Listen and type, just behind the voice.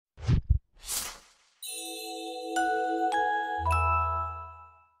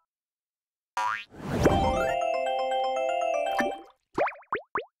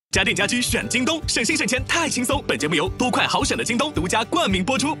家电家居选京东，省心省钱太轻松。本节目由多快好省的京东独家冠名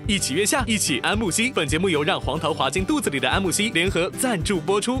播出。一起月下，一起安慕希。本节目由让黄桃滑进肚子里的安慕希联合赞助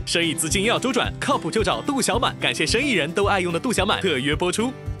播出。生意资金要周转，靠谱就找杜小满。感谢生意人都爱用的杜小满特约播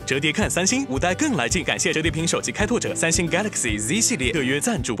出。折叠看三星，5代更来劲。感谢折叠屏手机开拓者三星 Galaxy Z 系列特约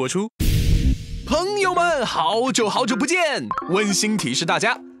赞助播出。朋友们，好久不见！温馨提示大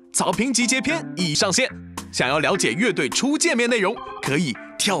家，草坪集结篇已上线。想要了解乐队初见面内容，可以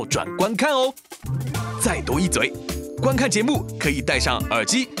跳转观看哦。再多一嘴，观看节目可以戴上耳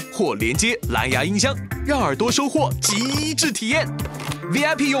机或连接蓝牙音箱，让耳朵收获极致体验。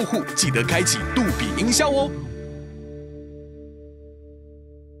VIP 用户记得开启杜比音效哦。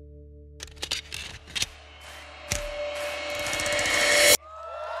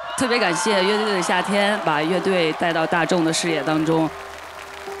特别感谢乐队的夏天把乐队带到大众的视野当中。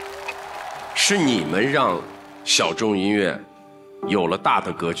是你们让小众音乐有了大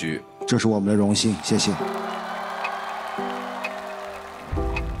的格局，这是我们的荣幸，谢谢。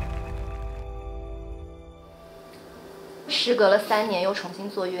时隔了3年又重新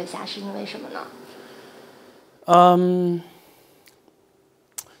做月下，是因为什么呢？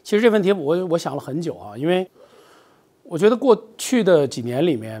其实这问题我想了很久啊，因为我觉得过去的几年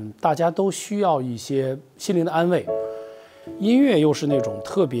里面，大家都需要一些心灵的安慰。音乐又是那种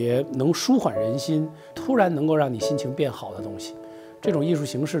特别能舒缓人心，突然能够让你心情变好的东西。这种艺术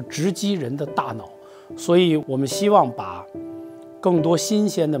形式直击人的大脑，所以我们希望把更多新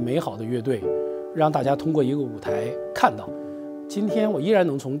鲜的、美好的乐队，让大家通过一个舞台看到。今天我依然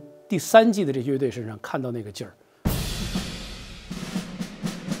能从第3季的这些乐队身上看到那个劲儿。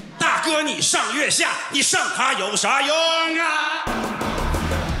大哥，你上月下，你上它有啥用啊？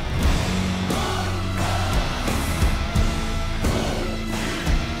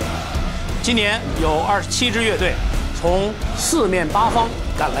今年有27支乐队从4面8方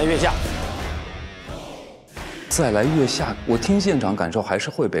赶来月下。再来月下，我听现场感受还是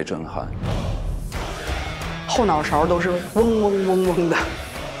会被震撼。后脑勺都是嗡嗡嗡嗡的，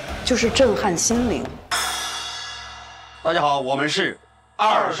就是震撼心灵。大家好，我们是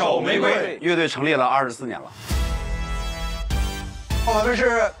二手玫瑰乐队，成立了24年了。我们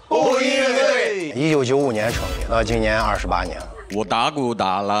是布衣乐队，1995年成立，到今年28年了。我打鼓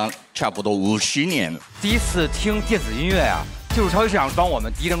打了差不多50年了。第一次听电子音乐啊，就是超级市场帮我们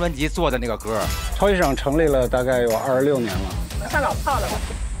第1张专辑做的那个歌。超级市场成立了大概有26年了，算老炮了吧？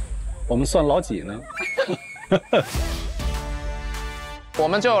我们算老几呢？我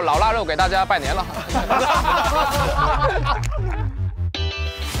们就老腊肉给大家拜年了。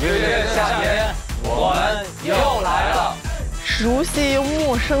乐队的夏天，我们又来了。熟悉又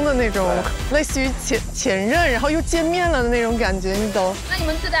陌生的那种，类似于前任，然后又见面了的那种感觉，你懂？那你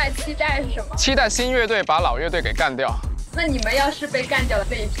们最大的期待是什么？期待新乐队把老乐队给干掉。那你们要是被干掉的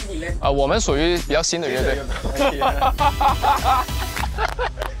那一批里面，我们属于比较新的乐队。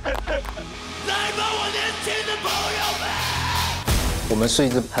来吧，我年轻的朋友们！我们是一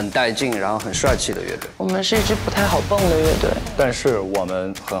支很带劲，然后很帅气的乐队。我们是一支不太好蹦的乐队，但是我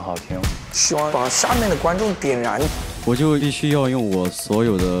们很好听。希望把下面的观众点燃。我就必须要用我所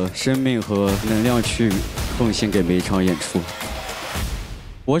有的生命和能量去奉献给每一场演出。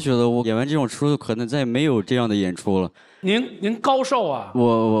我觉得我演完这种出，可能再也没有这样的演出了。您高寿啊？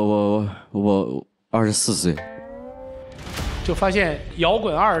我24岁。就发现摇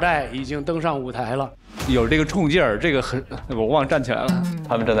滚2代已经登上舞台了，有这个冲劲儿，这个我忘站起来了。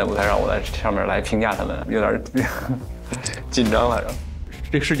他们站在舞台上，我在上面来评价他们，有点紧张了。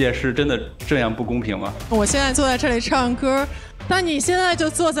这个世界是真的这样不公平吗？我现在坐在这里唱歌，但你现在就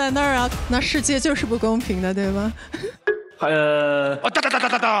坐在那儿啊，那世界就是不公平的，对吧？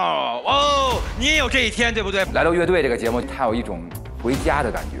你也有这一天，对不对？来到乐队这个节目，它有一种回家的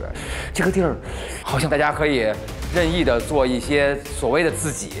感觉。这个地儿，好像大家可以任意的做一些所谓的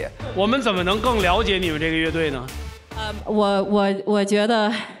自己。我们怎么能更了解你们这个乐队呢？我觉得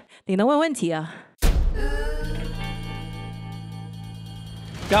你能问问题啊。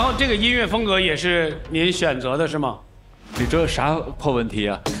然后这个音乐风格也是您选择的是吗？你这啥破问题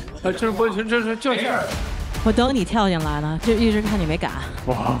啊？就是。我等你跳进来呢，就一直看你没敢。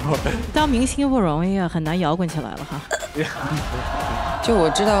当明星不容易啊，很难摇滚起来了哈。就我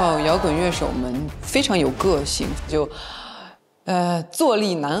知道摇滚乐手们非常有个性，就坐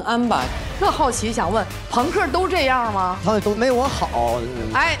立难安吧。特好奇想问，朋克都这样吗？他们都没我好。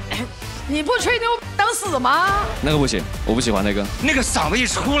哎，你不吹牛等死吗？那个不行，我不喜欢那个。那个嗓子一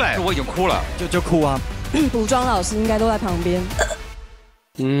出来，我已经哭了，就哭啊。补妆老师应该都在旁边。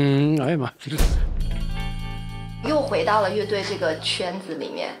哎呀妈！又回到了乐队这个圈子里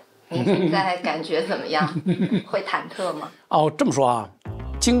面，你现在感觉怎么样？会忐忑吗？哦，这么说啊，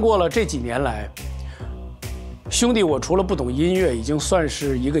经过了这几年来，兄弟我除了不懂音乐，已经算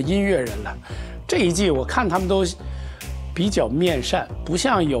是一个音乐人了。这一季我看他们都比较面善，不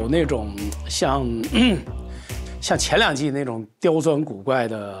像有那种像前2季那种刁钻古怪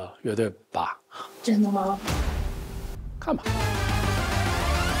的乐队吧？真的吗？看吧。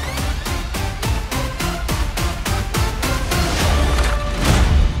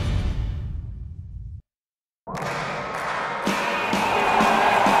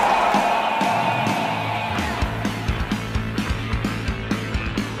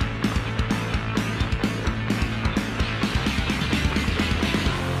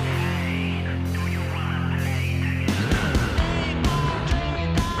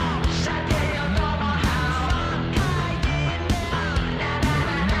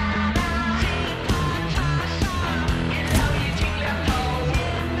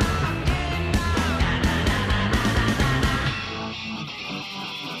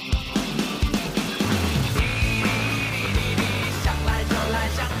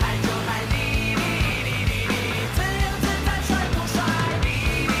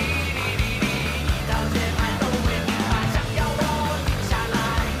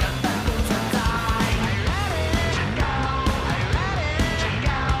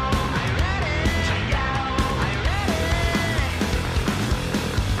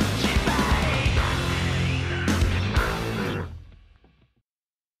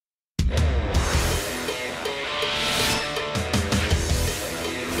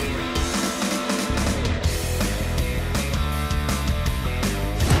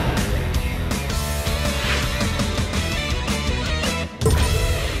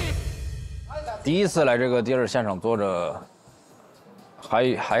第一次来这个地儿现场坐着，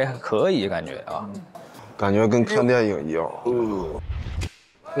还可以感觉啊，感觉跟看电影一样。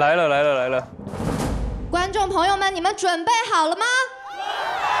来了！观众朋友们，你们准备好了吗？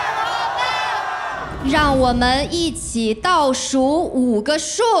让我们一起倒数5个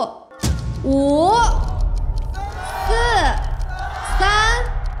数：5、4、3、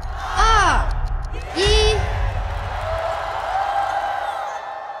2、1。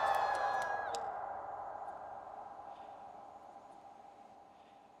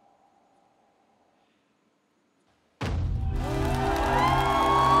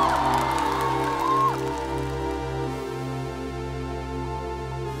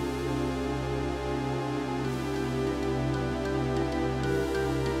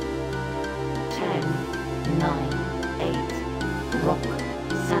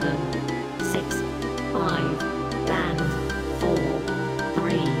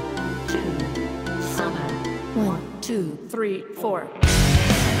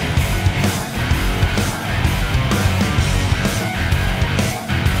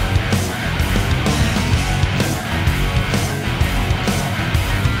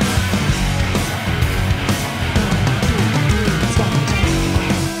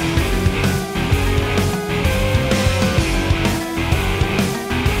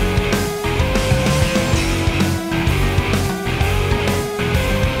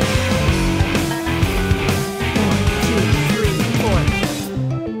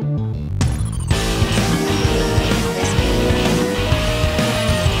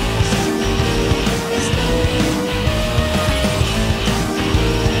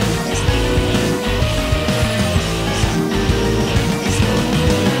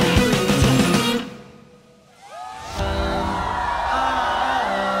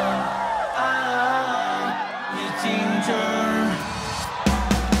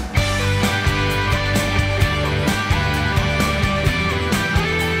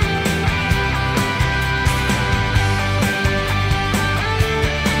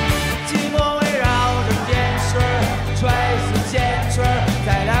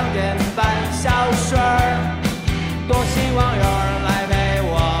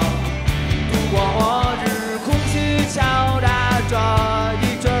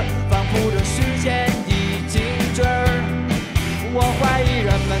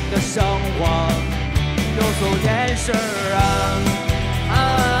生活有所掩饰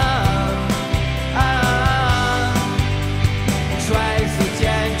摔死坚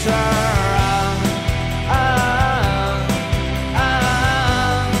持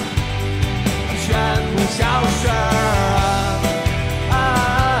全部消失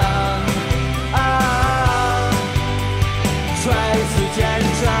摔死坚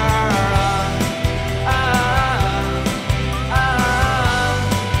持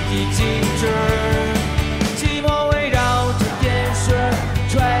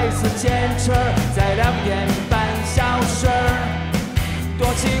坚持在2点半消失，多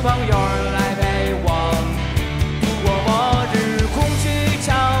希望有人来陪我度过末日，空虚悄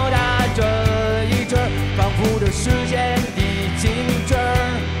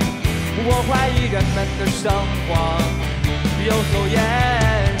我怀疑人们的生活有所掩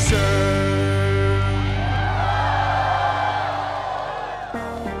饰。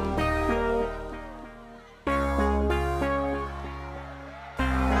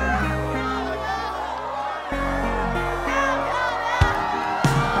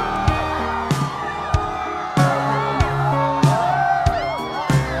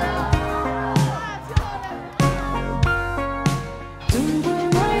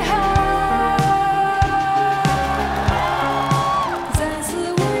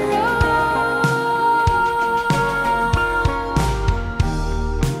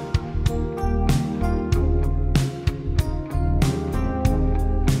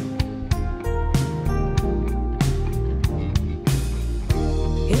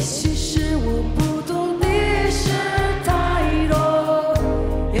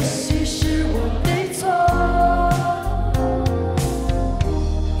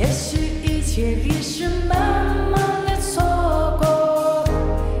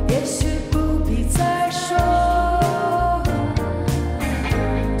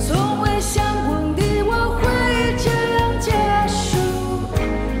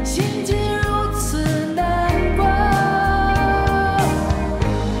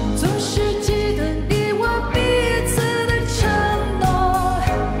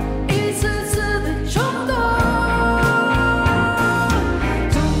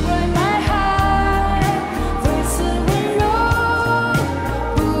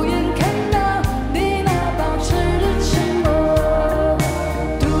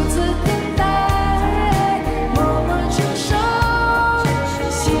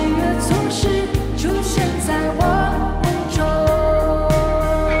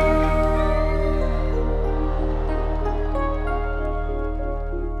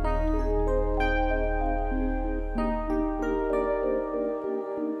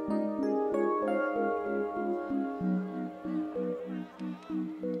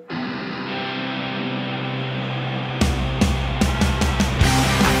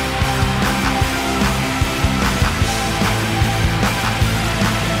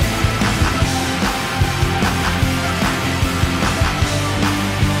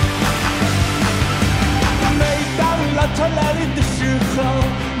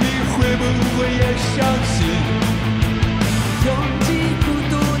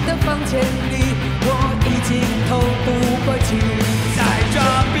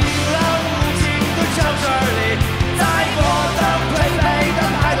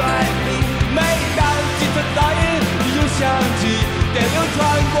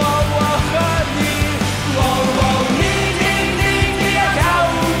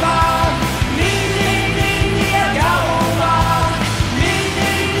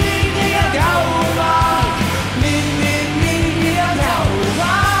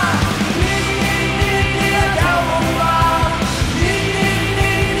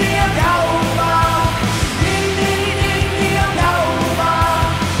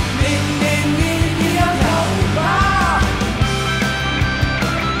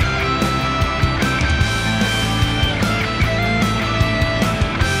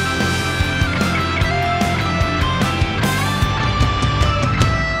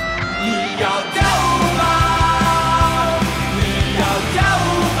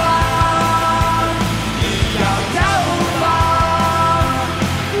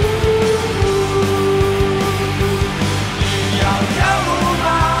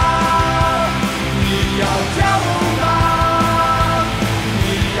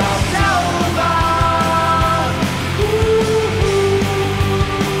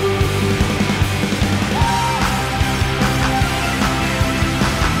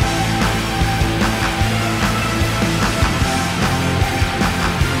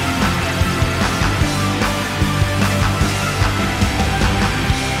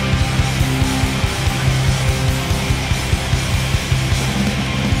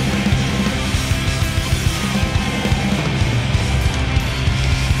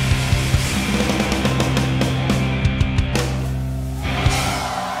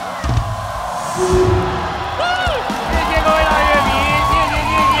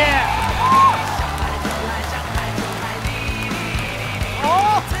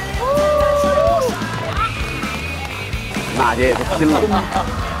娜姐也是拼了。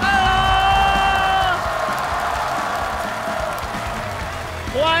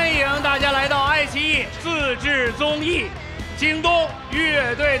欢迎大家来到爱奇艺自制综艺《京东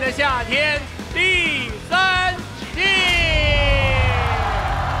乐队的夏天》第3季。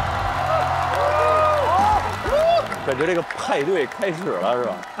感觉这个派对开始了，是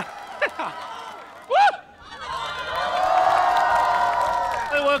吧？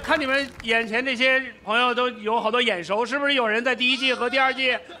哎，我我看你们眼前这些朋友都有好多眼熟，是不是有人在第1季和第2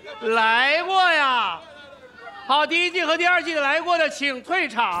季来过呀？好，第1季和第2季来过的请退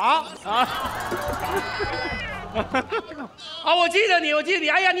场啊！啊，我记得你，我记得你。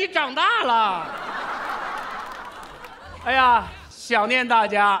哎呀，你长大了。哎呀，想念大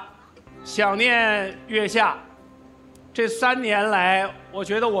家，想念月下。这3年来，我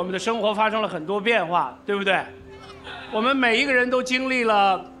觉得我们的生活发生了很多变化，对不对？我们每一个人都经历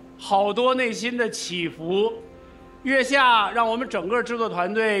了好多内心的起伏。月下让我们整个制作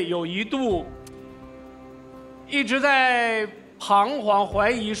团队有一度一直在彷徨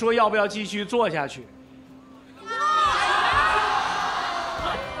怀疑，说要不要继续做下去。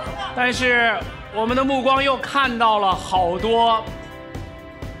但是我们的目光又看到了好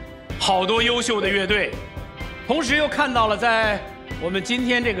多优秀的乐队，同时又看到了在我们今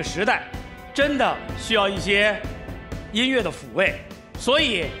天这个时代，真的需要一些音乐的抚慰。所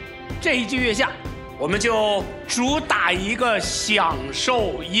以这一季月下，我们就主打一个享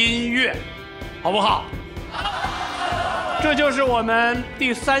受音乐，好不好？这就是我们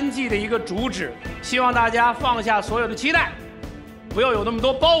第3季的一个主旨，希望大家放下所有的期待，不要有那么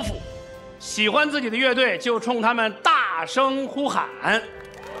多包袱，喜欢自己的乐队就冲他们大声呼喊，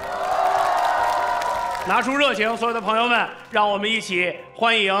拿出热情，所有的朋友们，让我们一起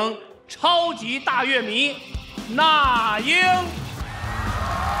欢迎超级大乐迷那英、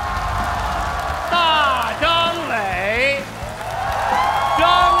大张伟、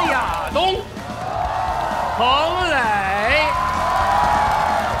张亚东、彭磊，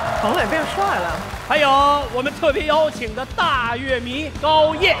彭磊变帅了。还有我们特别邀请的大乐迷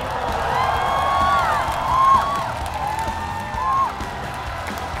高叶。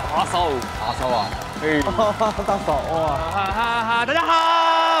大嫂啊！哎，大嫂啊！哈！大家好，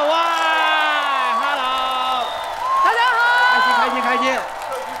哇 ，Hello， 大家好，开心。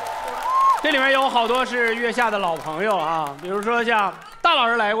这里面有好多是月下的老朋友啊，比如说像大老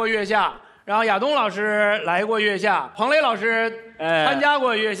师来过月下，然后亚东老师来过月下，彭磊老师参加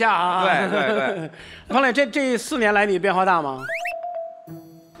过月下啊。对。彭磊，这4年来你变化大吗？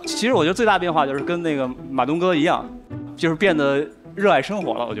其实我觉得最大变化就是跟那个马东哥一样，就是变得热爱生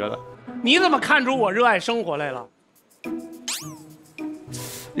活了。我觉得。你怎么看出我热爱生活来了？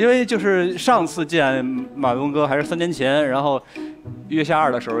因为就是上次见马东哥还是3年前，然后月下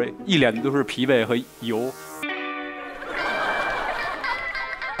2的时候，一脸都是疲惫和油。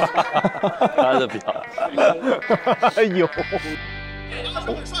他的表，油。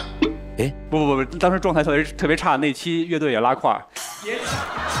哎，不，当时状态特别差，那期乐队也拉胯。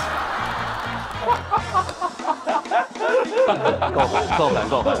够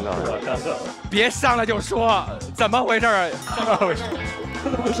烦！别上来就说怎么回事儿？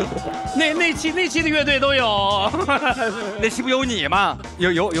那期的乐队都有，那期不有你吗？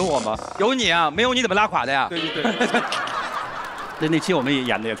有我吗？有你啊，没有你怎么拉垮的呀？对。那期我们也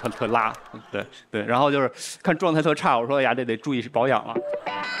演的也特拉，对，然后就是看状态特差，我说呀得注意保养了。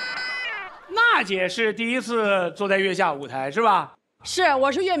娜姐是第1次坐在月下舞台是吧？是，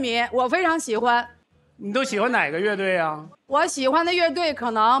我是乐迷，我非常喜欢。你都喜欢哪个乐队啊？我喜欢的乐队可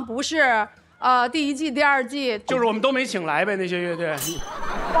能不是第1季、第2季，就是我们都没请来呗，那些乐队。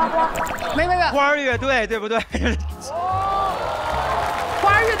没。花儿乐队对不对？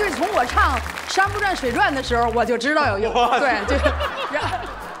花儿乐队从我唱《山不转水转》的时候，我就知道有对，就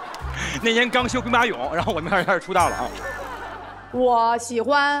那年刚修兵马俑，然后我们开始出道了啊。我喜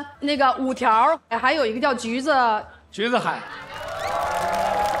欢那个5条，还有一个叫橘子海。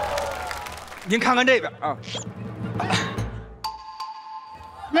您看看这边啊，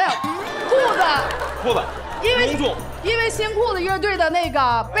没有裤子，因为新裤子乐队的那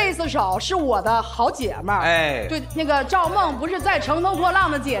个贝斯手是我的好姐们儿，哎，对，那个赵梦不是在乘风破浪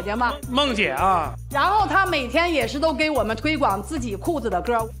的姐姐吗？梦姐啊，然后她每天也是都给我们推广自己裤子的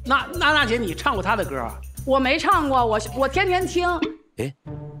歌。娜姐，你唱过她的歌啊？我没唱过，我天天听。哎，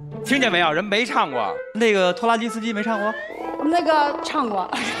听见没有？人没唱过。那个拖拉机司机没唱过？那个唱过。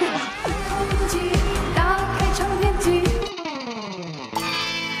打开充电机。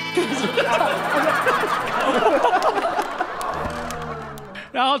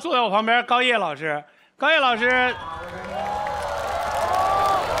然后坐在我旁边高叶老师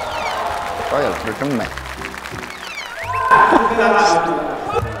真美。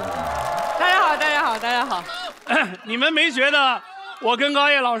大家好。你们没觉得我跟高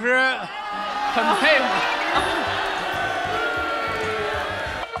叶老师很配吗？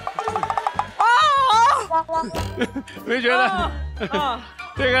没觉得？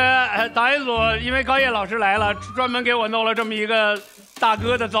这个导演组因为高叶老师来了，专门给我弄了这么一个大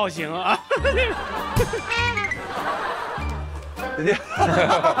哥的造型啊。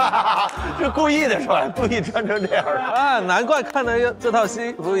是故意的是吧？故意穿成这样的啊，难怪看的这套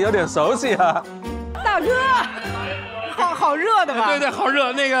西服有点熟悉啊。大哥，好热的吧？对对，好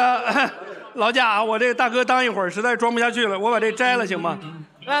热。那个劳驾啊，我这个大哥当一会儿实在装不下去了，我把这摘了行吗？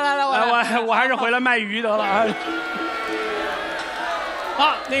来，我还是回来卖鱼得了啊。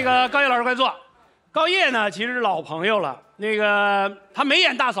好，那个高叶老师快坐。高叶呢，其实是老朋友了。那个他没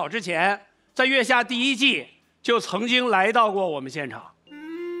演大嫂之前，在《月下》第1季就曾经来到过我们现场。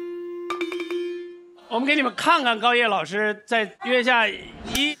我们给你们看看高叶老师在《月下》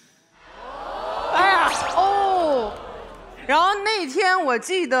哎呀哦，然后那天我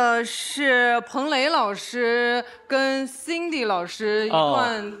记得是彭磊老师跟 Cindy 老师一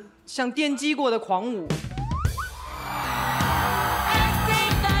段像电击过的狂舞。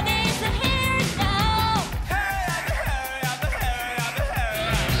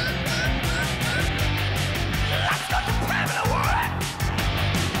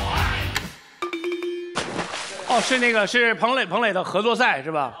哦，是那个是彭磊的合作赛是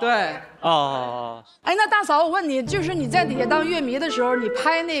吧？对。哦。哎，那大嫂，我问你，就是你在底下当乐迷的时候，你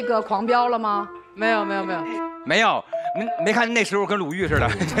拍那个《狂飙》了吗？没有。没有，没看那时候跟鲁豫似的。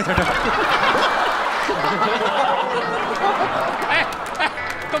哎，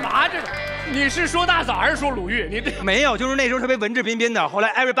干嘛这？你是说大嫂还是说鲁豫？你这没有，就是那时候特别文质彬彬的，后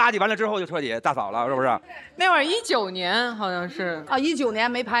来 everybody 完了之后就彻底大嫂了，是不是？那会儿19年好像是啊，19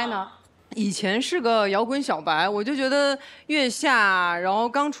年没拍呢。以前是个摇滚小白，我就觉得《月下》，然后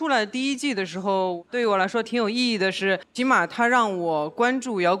刚出来第1季的时候，对于我来说挺有意义的是，起码它让我关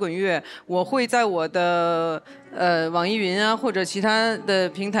注摇滚乐，我会在我的网易云啊或者其他的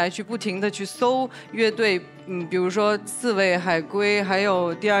平台去不停的去搜乐队，比如说刺猬、海龟，还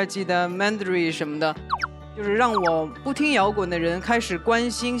有第2季的 Mandarin 什么的，就是让我不听摇滚的人开始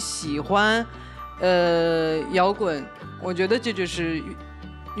关心、喜欢，摇滚。我觉得这就是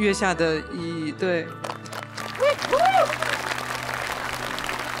月下的意义。对。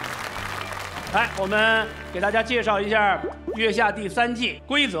来，我们给大家介绍一下月下第3季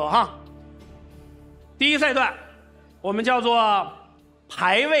规则哈。第1赛段，我们叫做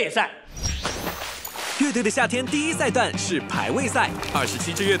排位赛。乐队的夏天第1赛段是排位赛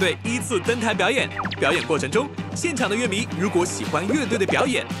，27支乐队依次登台表演。表演过程中，现场的乐迷如果喜欢乐队的表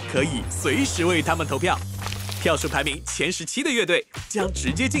演，可以随时为他们投票。票数排名前17的乐队将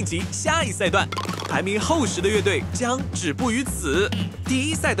直接晋级下一赛段，排名后10的乐队将止步于此。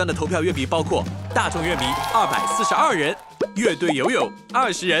第1赛段的投票乐迷包括大众乐迷242人，乐队友友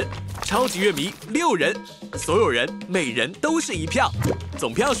20人，超级乐迷6人，所有人每人都是1票，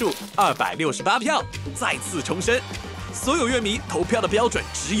总票数268票。再次重申，所有乐迷投票的标准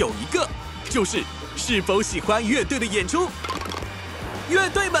只有一个，就是是否喜欢乐队的演出。乐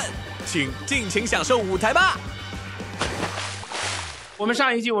队们，请尽情享受舞台吧。我们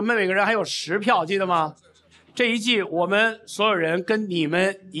上一季我们每个人还有10票，记得吗？这一季我们所有人跟你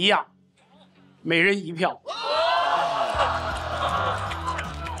们一样，每人1票。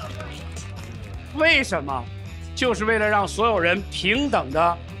为什么？就是为了让所有人平等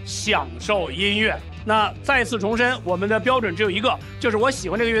的享受音乐。那再次重申，我们的标准只有一个，就是我喜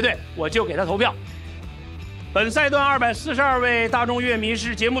欢这个乐队，我就给他投票。本赛段242位大众乐迷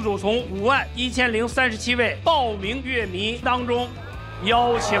是节目组从51037位报名乐迷当中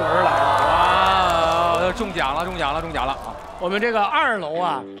邀请而来的。哇，中奖了！我们这个2楼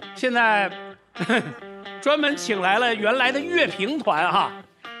啊，现在专门请来了原来的乐评团哈。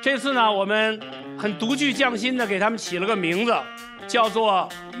这次呢，我们很独具匠心的给他们起了个名字，叫做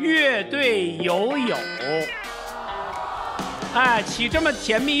乐队友友。哎，起这么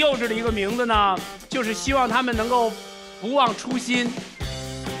甜蜜幼稚的一个名字呢，就是希望他们能够不忘初心，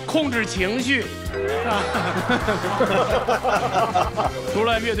控制情绪。除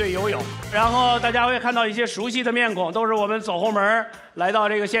了乐队友友，然后大家会看到一些熟悉的面孔，都是我们走后门来到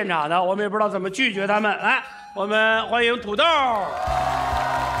这个现场的，我们也不知道怎么拒绝他们。来，我们欢迎土豆。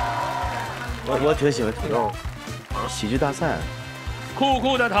我挺喜欢土豆，喜剧大赛，酷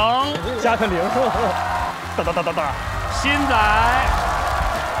酷的疼，加个0，哒，新仔，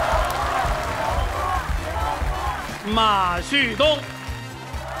马旭东。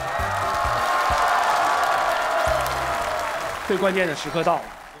最关键的时刻到了，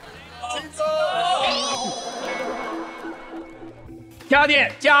家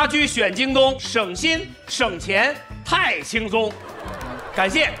电家居选京东，省心省钱太轻松，感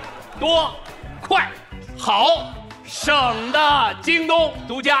谢多快好省的京东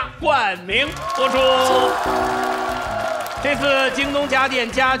独家冠名播出。这次京东家电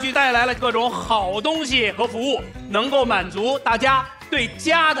家居带来了各种好东西和服务，能够满足大家对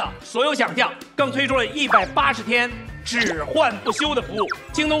家的所有想象，更推出了180天只换不修的服务。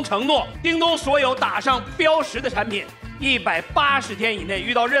京东承诺，京东所有打上标识的产品，180天以内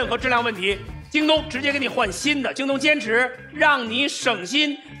遇到任何质量问题，京东直接给你换新的。京东坚持让你省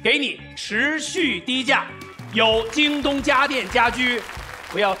心，给你持续低价。有京东家电家居，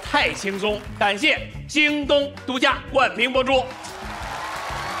不要太轻松。感谢京东独家冠名播出。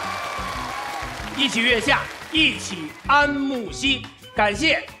一起月下，一起安慕希。感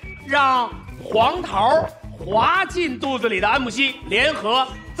谢让黄桃滑进肚子里的安慕希联合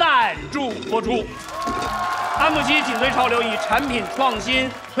赞助播出。安慕希紧随潮流，以产品创新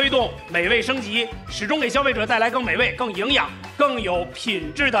推动美味升级，始终给消费者带来更美味、更营养、更有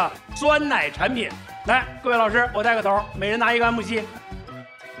品质的酸奶产品。来，各位老师，我带个头，每人拿一个安慕希。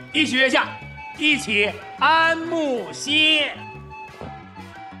一起月下，一起安慕希。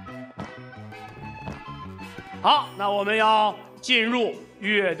好，那我们要进入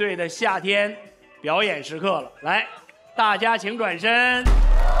乐队的夏天表演时刻了。来，大家请转身。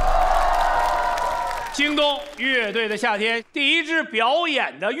京东乐队的夏天第一支表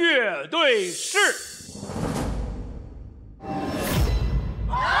演的乐队是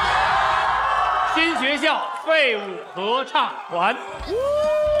新学校废物合唱团。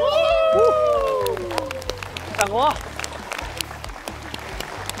大国。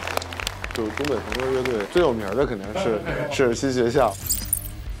就是东北朋克乐队最有名的肯定是新学校。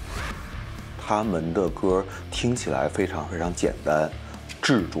他们的歌听起来非常非常简单、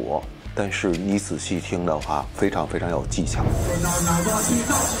执着，但是你仔细听的话，非常非常有技巧。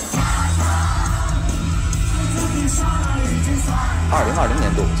2020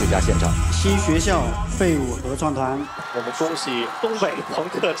年度最佳现场，新学校废物合唱团。我们恭喜东北朋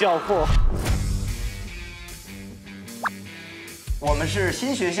克教父。我们是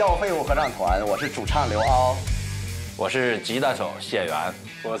新学校废物合唱团，我是主唱刘凹，我是吉他手谢元，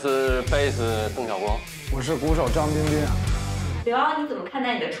我是贝斯邓晓光，我是鼓手张彬彬。刘凹，你怎么看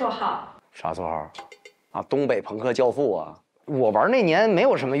待你的绰号？啥绰号？啊，东北朋克教父啊！我玩那年没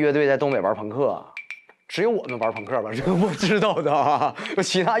有什么乐队在东北玩朋克，只有我们玩朋克吧，这个我知道的啊。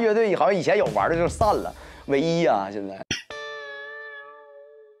其他乐队好像以前有玩的就散了，唯一啊现在。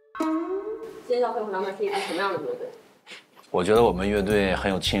新学校废物合唱团是一支什么样的乐队？我觉得我们乐队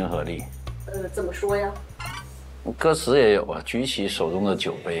很有亲和力。怎么说呀？歌词也有啊，举起手中的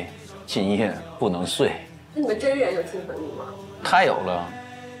酒杯，今夜不能睡。那你们真人有亲和力吗？太有了，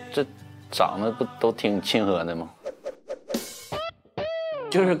这长得不都挺亲和的吗？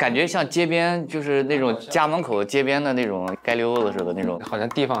就是感觉像街边，就是那种家门口街边的那种街溜子似的那种，好像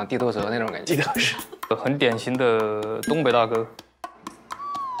地方地头蛇那种感觉。地头蛇，很典型的东北大哥。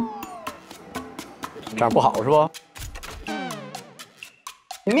这样不好是不？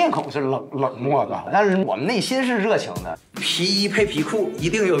面孔是冷漠的，但是我们内心是热情的。皮衣配皮裤一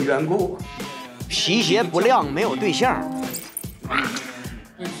定有缘故，皮鞋不亮没有对象，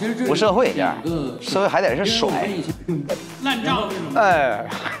不社会这样，社会还得是甩。烂账。哎，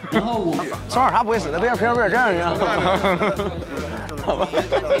然后我双耳茶不会死的，为啥偏这样呢？好吧。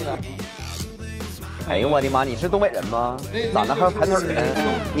哎呦我的妈！你是东北人吗？长得还盘腿呢？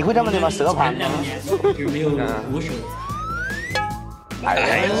你会这么的吗？蛇盘吗？哎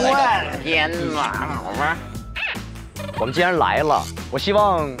呀，我的天哪！好吧，我们既然来了，我希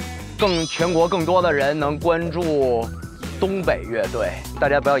望全国更多的人能关注东北乐队。大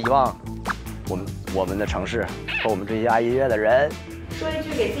家不要遗忘我们的城市和我们这些爱音乐的人。说一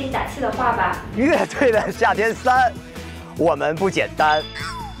句给自己打气的话吧。乐队的夏天3，我们不简单。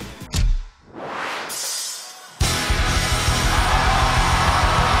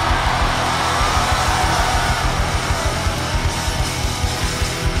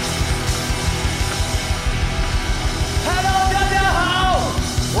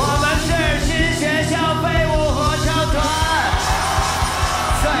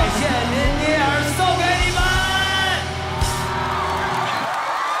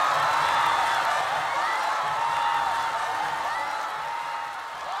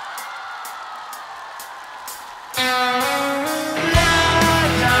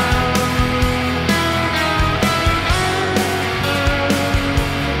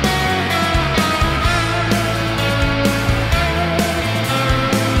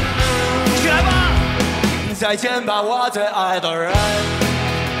再见吧，我最爱的人。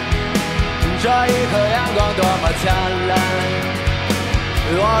这一刻阳光多么灿烂，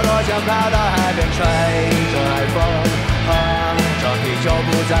我多想跑到海边吹着海风，喝着啤酒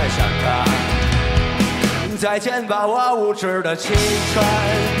不再想他。再见吧，我无知的青春。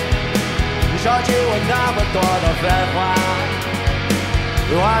说起我那么多的废话，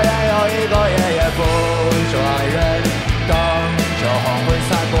花园有一个夜夜不转人，等着黄昏散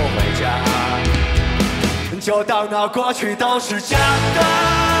步回家。就当那过去都是假的。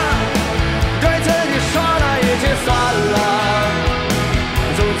对自己说了已经算了，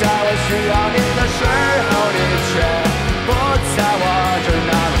总在我需要你的时候，你却不在我这儿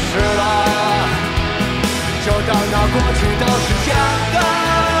那么失落。就当那过去都是假的，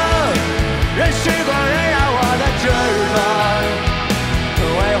任时光荏苒我的执着，挥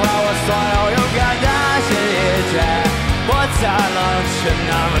霍我所有勇敢的心意间，我再冷却那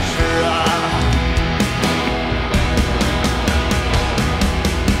么湿热。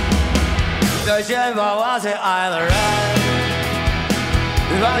再见吧，我最爱的人，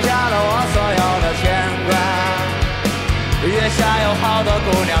放下了我所有的牵挂。月下有好多姑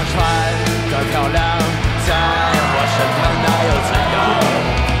娘穿得漂亮，在我身旁那又怎样？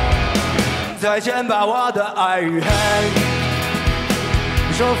再见吧，我的爱与恨，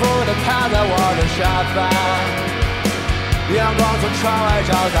舒服地趴在我的沙发，阳光从窗外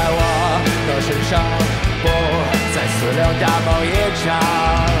照在我的身上，不再死留大梦一场。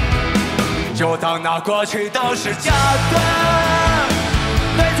就当那过去都是假的，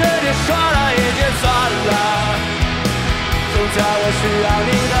对自己说了已经算了，总在我需要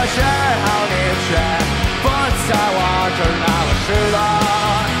你的时候，你却不在我这儿那么失落。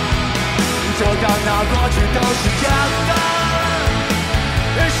就当那过去都是假的，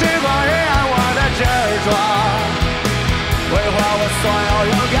任时光荏苒我的执着，挥霍我所有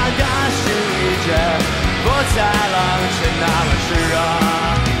勇敢的心意间，不再冷却那么湿热。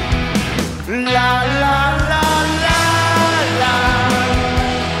啦啦啦啦啦，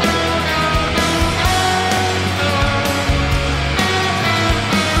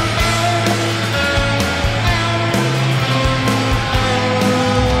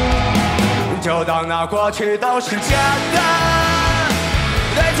就当那过去都是假的，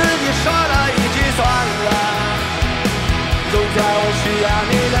对自己说了已经算了，总在我需要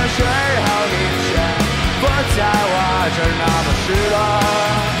你的时候，你却不在我这儿那么失落。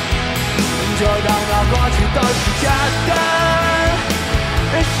就当那过去都是假的，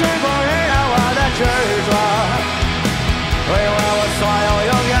任时光荏苒我的执着，挥霍我所有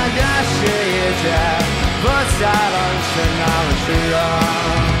勇敢的心意间，不再冷却那么湿热。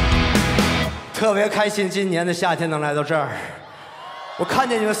特别开心今年的夏天能来到这儿，我看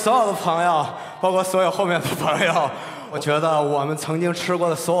见你们所有的朋友，包括所有后面的朋友，我觉得我们曾经吃过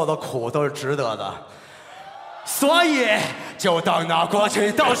的所有的苦都是值得的。所以，就当那过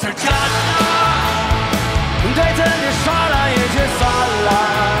去都是假的，对自己说了已经算了，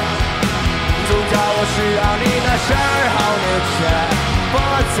总在我需要你的时候，你却不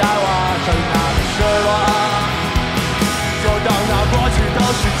在我这儿那么失落。就当那过去都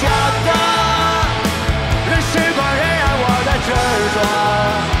是假的，任时光荏苒我的执着，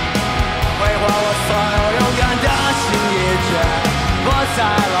挥霍我所有勇敢的心意间，不再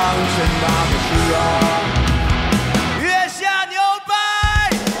冷却那么湿热。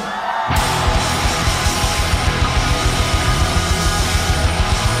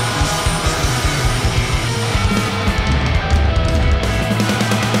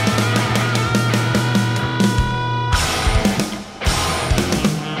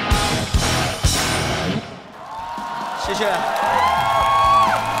谢谢。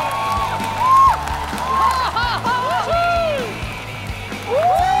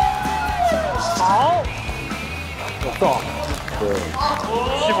好，我操，对，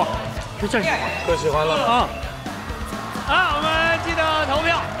喜欢，就这喜欢，可喜欢了啊！啊，我们记得投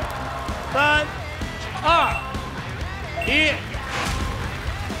票，3、2、1。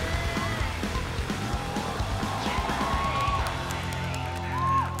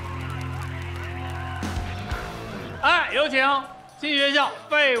有请新学校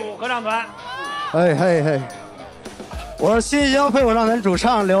废物合唱团。嘿嘿嘿，我是新学校废物合唱团主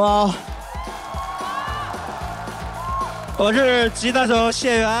唱刘敖。我是吉他手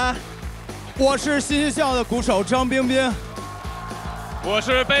谢元。我是新学校的鼓手张冰冰。我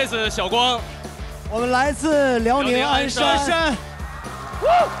是贝斯小光。我们来自辽宁鞍山。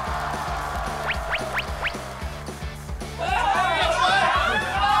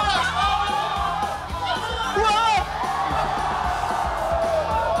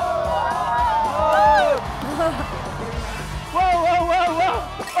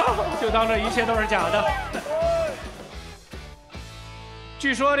就当这一切都是假的。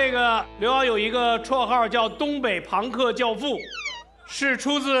据说这个刘敖有一个绰号叫东北朋克教父，是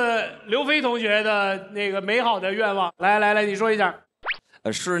出自刘飞同学的那个美好的愿望。来，你说一下。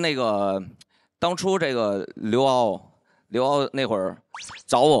是那个当初这个刘敖那会儿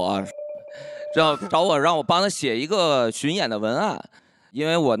找我让我帮他写一个巡演的文案，因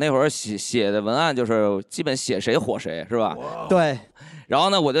为我那会儿写的文案就是基本写谁火谁，是吧？对。然后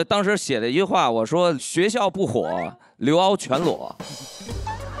呢，我就当时写了一句话，我说学校不火，刘骜全裸，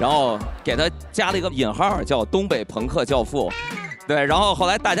然后给他加了一个引号，叫东北朋克教父。对，然后后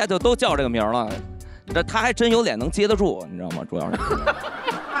来大家就都叫这个名了。他还真有脸能接得住，你知道吗？主要是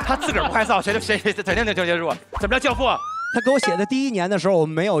他自个儿不害臊，谁肯定能接得住。怎么叫教父？他给我写的第1年的时候，我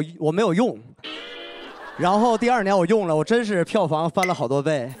没有用，然后第2年我用了，我真是票房翻了好多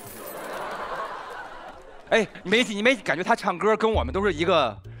倍。哎，你没感觉他唱歌跟我们都是一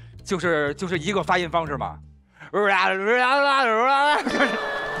个，就是一个发音方式吗？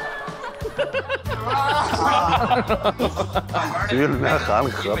局里面喊了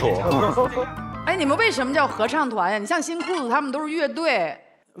合同。哎，你们为什么叫合唱团呀？你像新裤子他们都是乐队，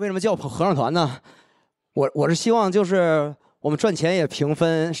为什么叫合唱团呢？我是希望就是我们赚钱也平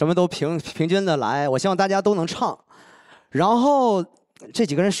分，什么都平均的来。我希望大家都能唱，然后这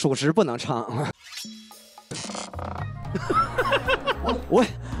几个人属实不能唱。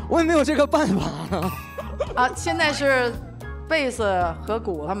我也没有这个办法啊，现在是贝斯和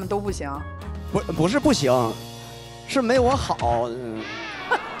鼓他们都不行。不是不行，是没我好。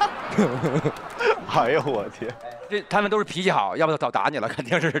哎呦我天！这他们都是脾气好，要不早打你了，肯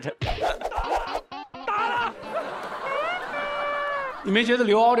定是这。你没觉得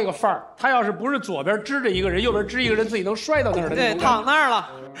刘骜这个范儿，他要是不是左边支着一个人，右边支一个人，自己能摔到那儿的？对，躺那儿了。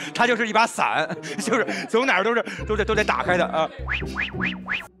他就是一把伞，就是走哪儿都得打开的啊。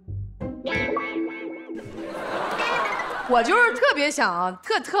我就是特别想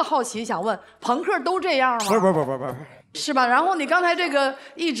特好奇，想问朋克都这样吗？不是，是吧？然后你刚才这个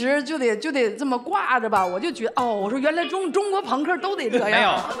一直就得这么挂着吧，我就觉得哦，我说原来中国朋克都得这样。没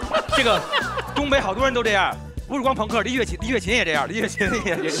有，这个东北好多人都这样。不是光朋克，李雪琴也这样，李雪琴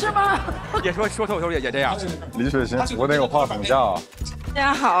也是吗？也说脱口秀也这样。李雪琴，我得有话请教。大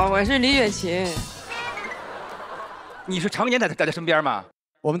家好，我是李雪琴。你是常年在他身边吗？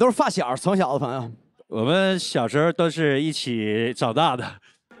我们都是发小，从小的朋友。我们小时候都是一起长大的。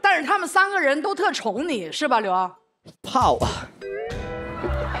但是他们3个人都特宠你，是吧，刘骜？怕我。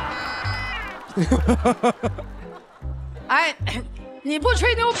哎。你不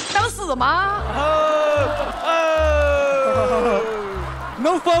吹牛等死吗？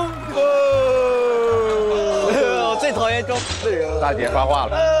能疯！我最讨厌装的人。大姐发话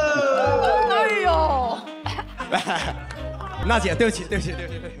了。哎呦！娜姐，对不起。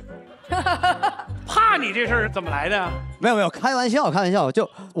怕你这事儿怎么来的？没有，开玩笑。就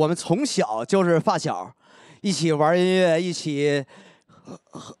我们从小就是发小，一起玩音乐，一起。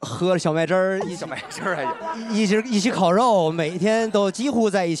喝小麦汁儿，小麦汁儿还一起烤肉，每天都几乎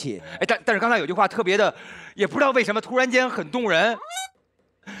在一起。哎，但是刚才有句话特别的，也不知道为什么突然间很动人，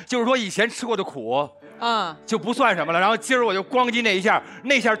就是说以前吃过的苦就不算什么了。然后今儿我就咣叽那一下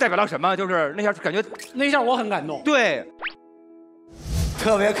代表了什么？就是那下感觉那一下我很感动。对，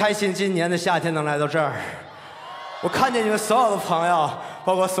特别开心，今年的夏天能来到这儿。我看见你们所有的朋友，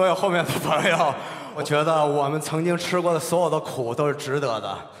包括所有后面的朋友。我觉得我们曾经吃过的所有的苦都是值得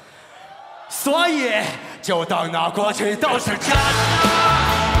的，所以就当那过去都是假的，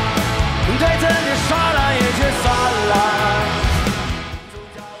对自己说了一句算了。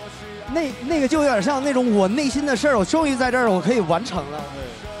那个就有点像那种我内心的事儿，我终于在这儿，我可以完成了。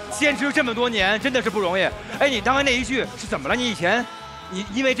坚持这么多年真的是不容易。哎，你刚才那一句是怎么了？你以前你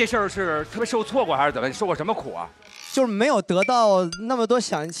因为这事儿是特别受挫过，还是怎么？受过什么苦啊？就是没有得到那么多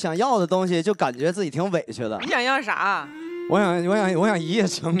想要的东西，就感觉自己挺委屈的。你想要啥？我想一夜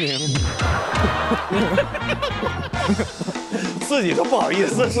成名。自己都不好意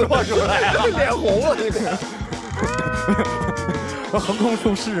思说出来，脸红了。我横空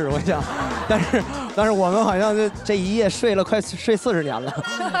出世，我想，但是我们好像这一夜睡40年了。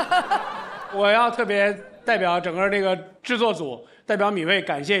我要特别代表整个这个制作组，代表米未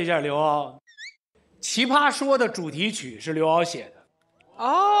感谢一下刘骜。奇葩说的主题曲是刘骜写的，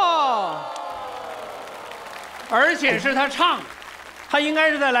而且是他唱的，他应该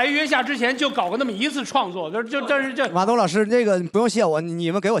是在来月下之前就搞过那么一次创作，这。马东老师，这个不用谢我，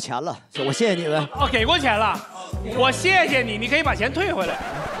你们给我钱了，我谢谢你们。哦，给过钱了，我谢谢你，你可以把钱退回来。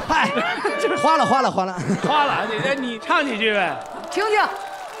嗨，花了，你唱几句呗，听听，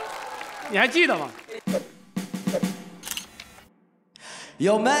你还记得吗？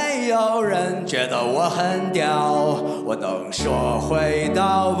有没有人觉得我很屌？我能说会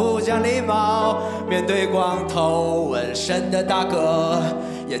道不讲礼貌，面对光头纹身的大哥，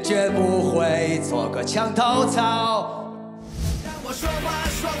也绝不会做个墙头草。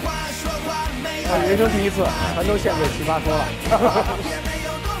人生第一次，全都献给奇葩说了。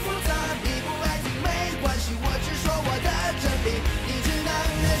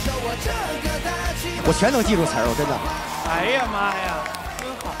我全能记住词儿，我真的。哎呀妈呀，真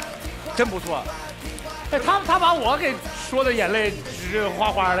好，真不错。哎，他把我给说的眼泪直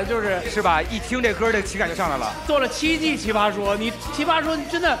哗哗的，是吧？一听这歌，这情感就上来了。做了7季奇葩说，你奇葩说你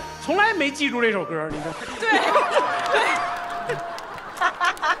真的从来没记住这首歌，你说？对。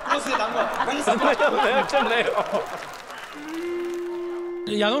公司难过，公司没有，真没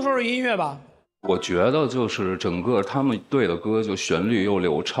有。亚东说说音乐吧。我觉得就是整个他们队的歌，就旋律又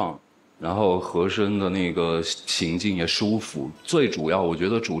流畅，然后和声的那个行进也舒服。最主要，我觉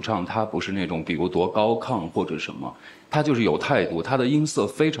得主唱他不是那种比如多高亢或者什么，他就是有态度，他的音色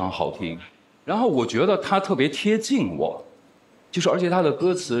非常好听。然后我觉得他特别贴近我，就是而且他的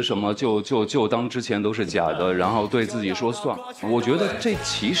歌词什么就当之前都是假的，然后对自己说算。我觉得这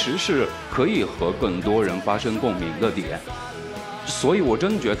其实是可以和更多人发生共鸣的点。所以我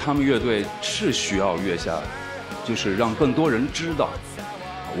真的觉得他们乐队是需要月下，就是让更多人知道。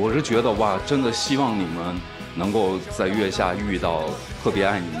我是觉得哇，真的希望你们能够在月下遇到特别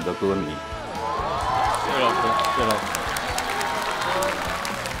爱你们的歌迷。谢谢老师，谢谢老师。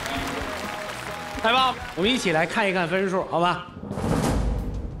来吧，我们一起来看一看分数，好吧？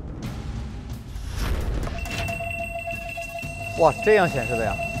哇，这样显示的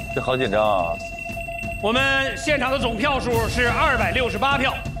呀，这好紧张啊！我们现场的总票数是268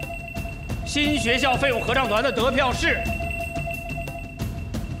票，新学校废物合唱团的得票是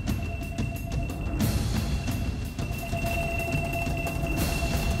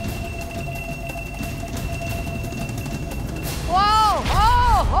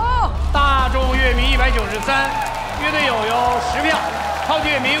大众乐迷193，乐队友10票，超级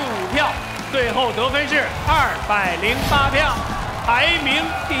乐迷5票，最后得分是208票，排名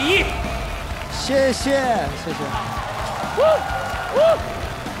第1。谢谢。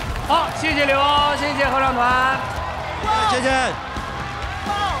好，谢谢刘欧，谢谢合唱团，谢谢。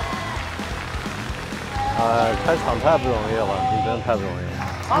开场太不容易了，你真的太不容易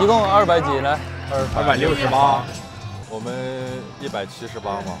了。一共200几来？268。我们178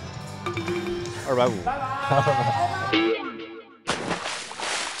嘛，250。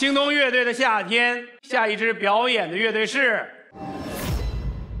京东乐队的夏天，下一支表演的乐队是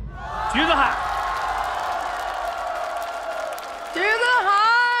橘子海。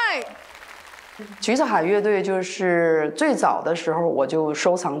橘子海乐队就是最早的时候我就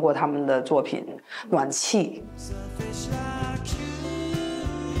收藏过他们的作品《暖气》，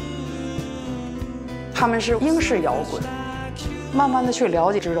他们是英式摇滚。慢慢的去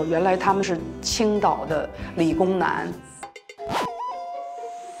了解，知道原来他们是青岛的理工男。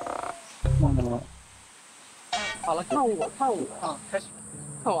好了，看我啊，开始，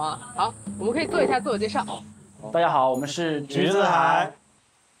看我啊，好，我们可以做一下自我介绍。大家好，我们是橘子海。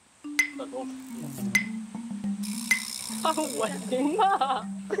看我行吗？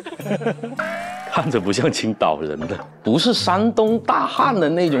看着不像青岛人的，不是山东大汉的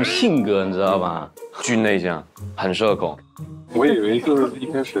那种性格，你知道吗？巨内向，很社恐。我以为就是一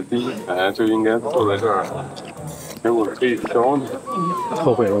开始第一排就应该坐在这儿，结果可以挑你。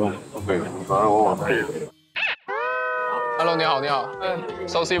后悔了吧？后悔了，你早让我往这。Hello， 你好，你好，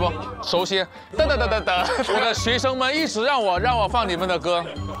熟悉不？熟悉。等，我的学生们一直让我放你们的歌，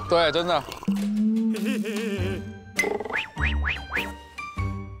对，真的。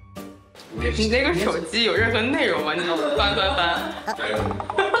你那个手机有任何内容吗？你翻。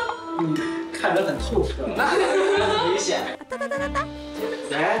看得很透彻，那很危险。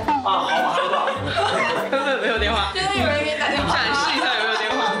哎，好，根本没有电话，真的有人给你打电话？展示一下有没有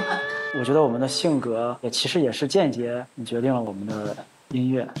电话？我觉得我们的性格其实也是间接决定了我们的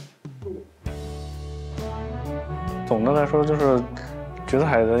音乐。总的来说，就是橘子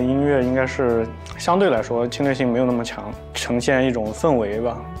海的音乐应该是相对来说侵略性没有那么强，呈现一种氛围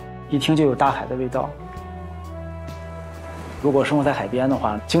吧。一听就有大海的味道。如果生活在海边的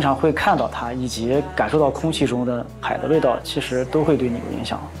话，经常会看到它，以及感受到空气中的海的味道，其实都会对你有影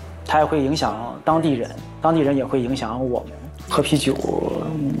响。它也会影响当地人，当地人也会影响我们。喝啤酒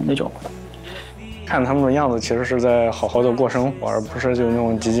那种，看他们的样子，其实是在好好的过生活，而不是就那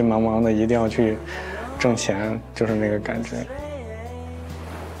种急急忙忙的一定要去挣钱，就是那个感觉。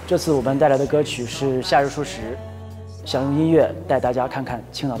这次我们带来的歌曲是《夏日初时》，想用音乐带大家看看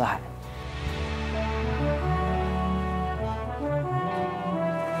青岛的海。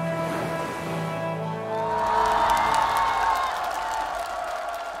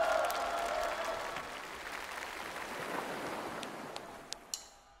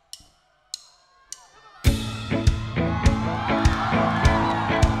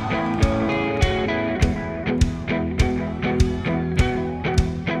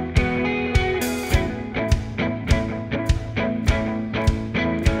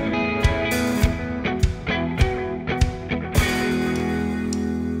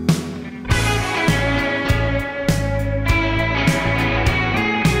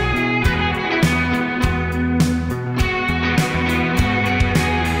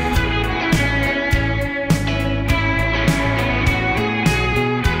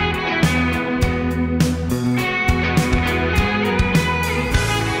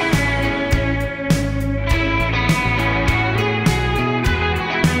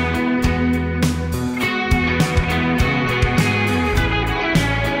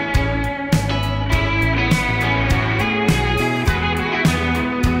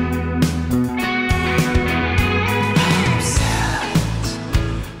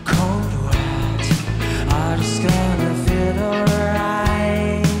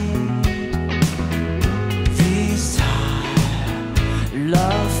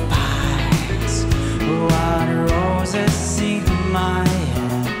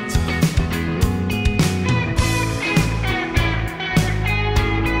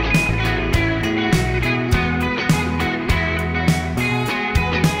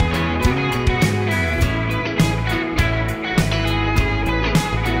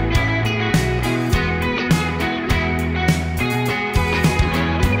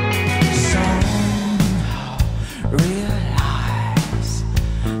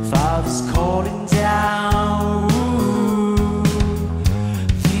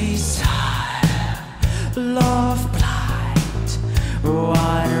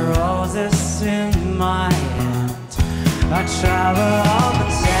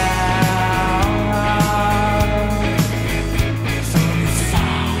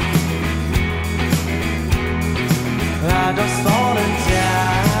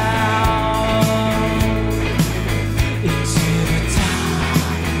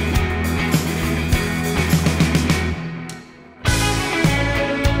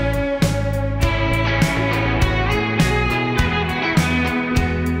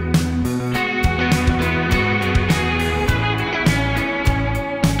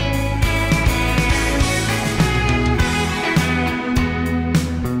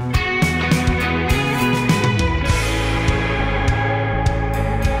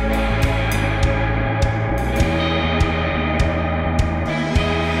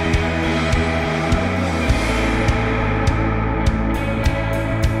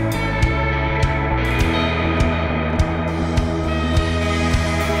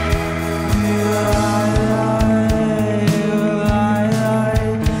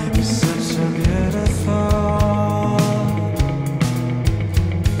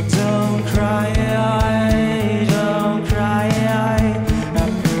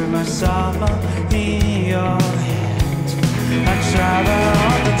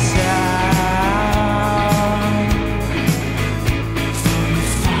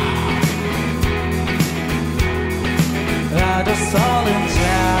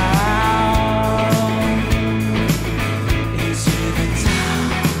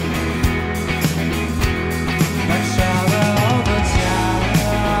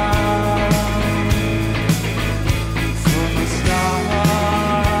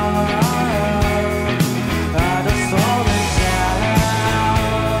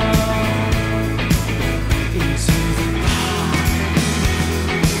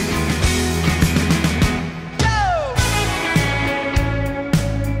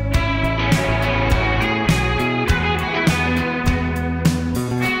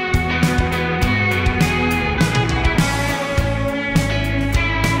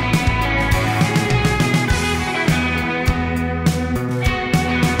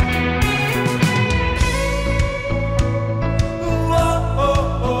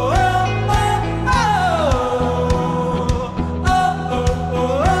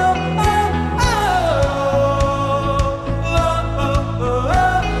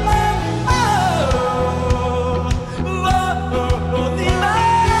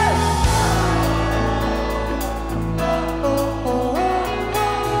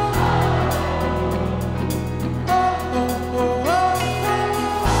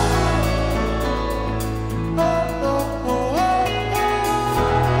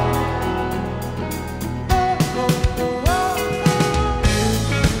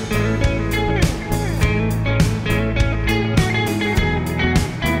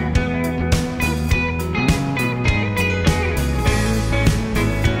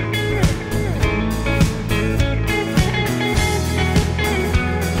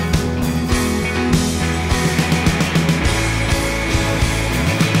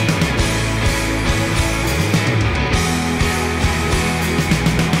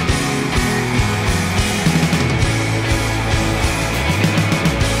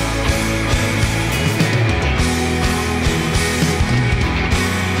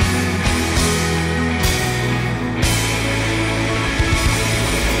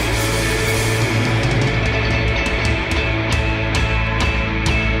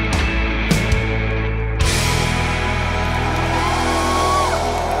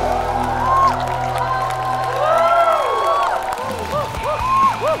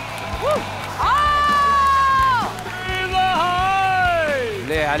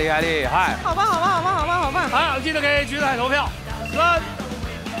害厉害厉害！好吧，好吧，好吧，好吧，好吧。好，记得给橘子海投票。3、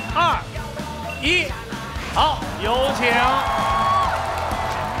2、1，好，有请。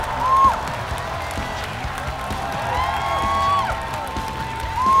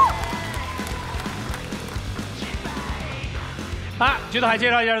橘子海介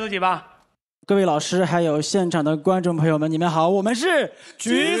绍一下自己吧。各位老师，还有现场的观众朋友们，你们好，我们是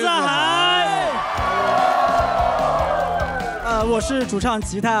橘子海。我是主唱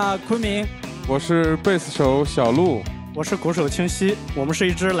吉他昆明，我是贝斯手小鹿，我是鼓手清溪，我们是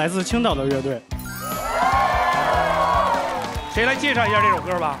一支来自青岛的乐队。谁来介绍一下这首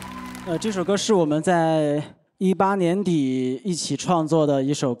歌吧？这首歌是我们在18年底一起创作的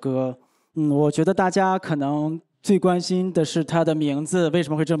一首歌。我觉得大家可能最关心的是它的名字为什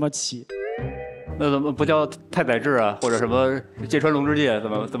么会这么起。那怎么不叫太宰治啊，或者什么芥川龙之介？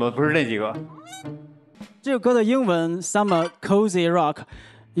怎么不是那几个？这首歌的英文 Summer Cozy Rock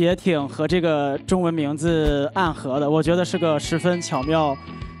也挺和这个中文名字暗合的，我觉得是个十分巧妙、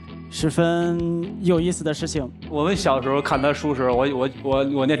十分有意思的事情。我们小时候看他书时候，我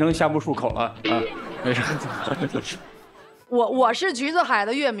念成夏目漱口了啊，没事。我是橘子海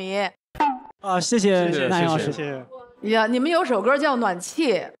的乐迷。谢谢那英老师，谢谢。呀，你们有首歌叫《暖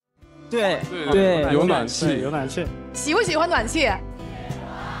气》。对，有暖气，有暖气。喜不喜欢暖气？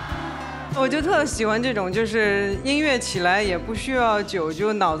我就特喜欢这种，就是音乐起来也不需要酒，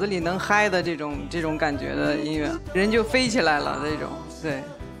就脑子里能嗨的这种感觉的音乐，人就飞起来了那种。对，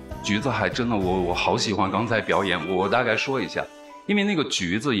橘子海真的我好喜欢刚才表演，我大概说一下，因为那个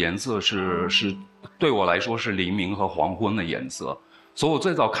橘子颜色是对我来说是黎明和黄昏的颜色，所以我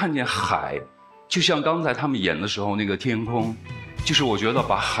最早看见海，就像刚才他们演的时候那个天空，就是我觉得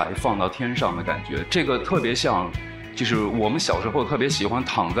把海放到天上的感觉，这个特别像。就是我们小时候特别喜欢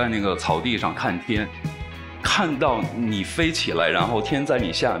躺在那个草地上看天，看到你飞起来，然后天在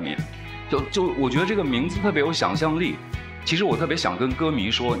你下面，就我觉得这个名字特别有想象力。其实我特别想跟歌迷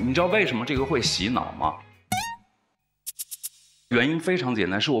说，你知道为什么这个会洗脑吗？原因非常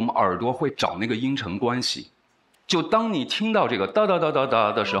简单，是我们耳朵会找那个音程关系。就当你听到这个哒哒哒哒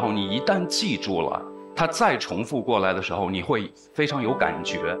哒的时候，你一旦记住了，它再重复过来的时候，你会非常有感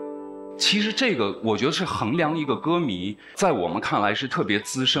觉。其实这个我觉得是衡量一个歌迷，在我们看来是特别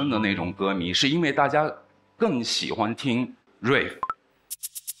资深的那种歌迷，是因为大家更喜欢听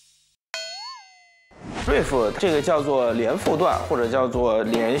riff。riff 这个叫做连复段，或者叫做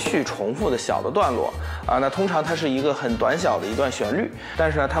连续重复的小的段落啊。那通常它是一个很短小的一段旋律，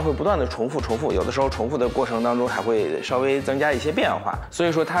但是呢，它会不断的重复，有的时候重复的过程当中还会稍微增加一些变化，所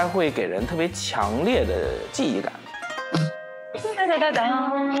以说它会给人特别强烈的记忆感。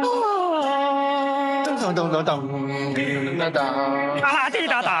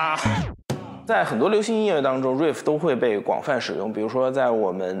在很多流行音乐当中 ，riff 都会被广泛使用。比如说，在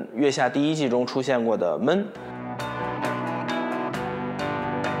我们《月下》第1季中出现过的《闷》。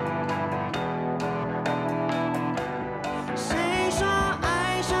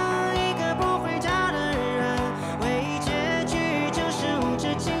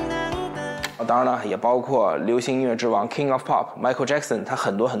当然了，也包括流行音乐之王 King of Pop Michael Jackson， 他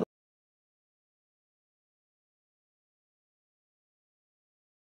很多。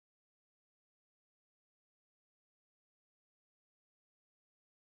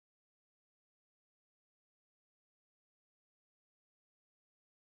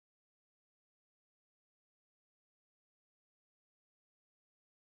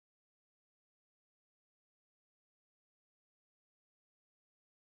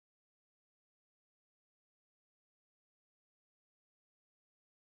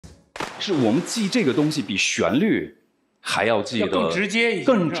是我们记这个东西比旋律还要记得更直接一些，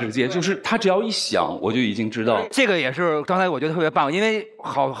更直接，就是它只要一响，我就已经知道。这个也是刚才我觉得特别棒，因为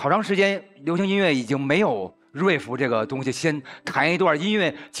好长时间流行音乐已经没有riff这个东西，先弹一段音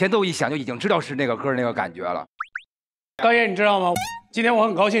乐，前奏一响就已经知道是那个歌那个感觉了。高爷，你知道吗？今天我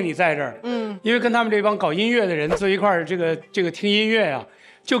很高兴你在这儿，因为跟他们这帮搞音乐的人坐一块儿，这个听音乐呀，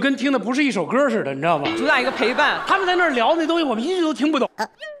就跟听的不是一首歌似的，你知道吗？主打一个陪伴。他们在那儿聊那东西，我们一句都听不懂。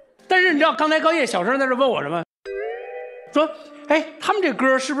但是你知道刚才高叶小声在这问我什么？说，哎，他们这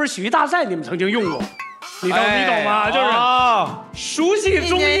歌是不是喜剧大赛你们曾经用过？你懂吗？就是熟悉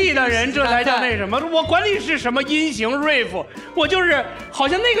综艺的人，这才叫那什么。我管你是什么音型 riff， 我就是好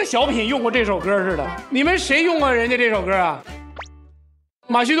像那个小品用过这首歌似的。你们谁用过人家这首歌啊？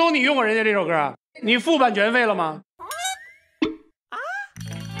马旭东，你用过人家这首歌啊？你付版权费了吗？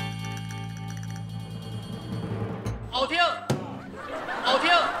好听。好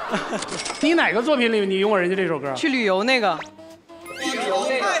听，你哪个作品里你用过人家这首歌？去旅游那个。旅游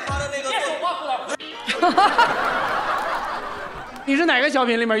那个。你是哪个小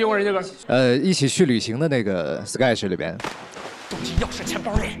品里面用人家歌？一起去旅行的那个 sketch 里边。手机、钥匙、钱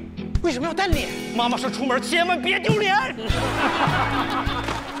包、脸，为什么要带脸？妈妈说出门千万别丢脸。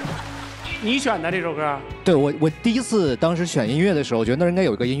你选的这首歌？对我第一次当时选音乐的时候，我觉得那儿应该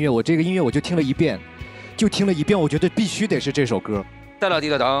有一个音乐，我这个音乐我就听了一遍，我觉得必须得是这首歌。哒啦滴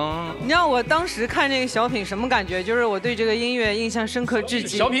哒当。你知道我当时看这个小品什么感觉？就是我对这个音乐印象深刻至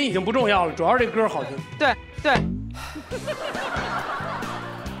今。小品已经不重要了，主要是这歌好听。对对。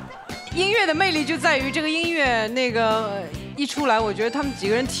音乐的魅力就在于这个音乐那个一出来，我觉得他们几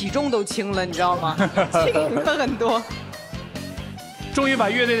个人体重都轻了，你知道吗？轻了很多。终于把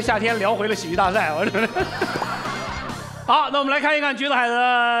乐队的夏天聊回了喜剧大赛，我真的。好，那我们来看一看橘子海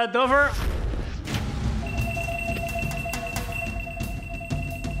的得分。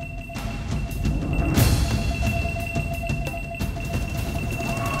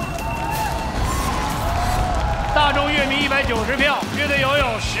大众乐迷190票，乐队游泳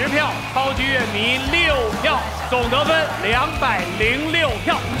10票，超级乐迷6票，总得分206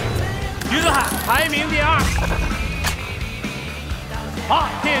票。橘子海排名第2。好，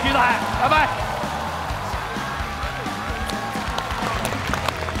谢谢橘子海，拜拜。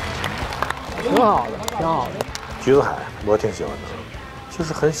挺好的，挺好的。橘子海我挺喜欢的，就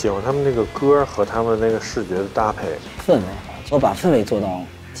是很喜欢他们那个歌和他们那个视觉的搭配，氛围，我把氛围做到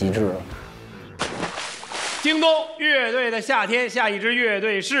极致了。京东乐队的夏天，下一支乐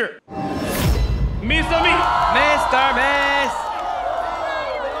队是 Mr. Miss。Mr.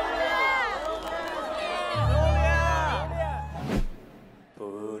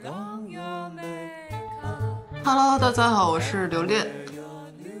 Miss。Hello， 大家好，我是刘恋。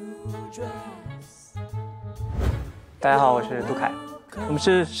大家好，我是杜凯。我们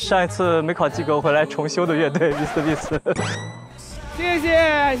是上一次没考及格回来重修的乐队 Mr. Miss。谢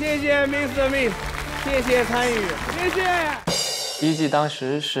谢 Mr. Miss， 谢谢参与，谢谢。第一季当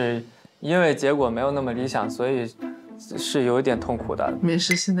时是因为结果没有那么理想，所以是有一点痛苦的。没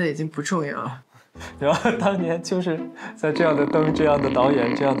事，现在已经不重要了。然后当年就是在这样的灯、这样的导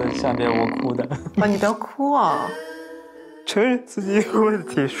演、这样的下面，我哭的。啊，你不要哭啊！承认自己有问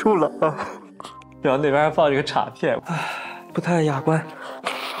题，输了啊。然后那边还放这个插片，不太雅观。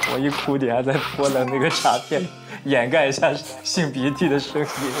我一哭，你还在播的那个插片，掩盖一下擤鼻涕的声音，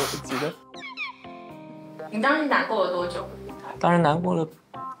我记得。你当时难过了多久？当时难过了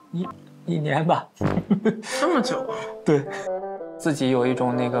一年吧。这么久？对。自己有一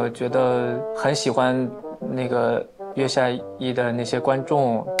种那个觉得很喜欢那个月下一的那些观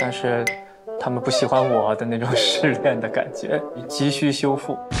众，但是他们不喜欢我的那种失恋的感觉，急需修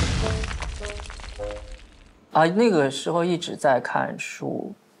复。啊，那个时候一直在看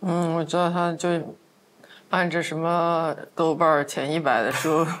书。我知道他就按着什么豆瓣前100的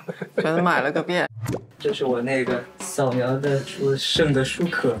书全买了个遍。这是我那个扫描的出剩的书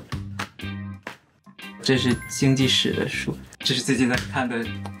壳。这是经济史的书，这是最近在看的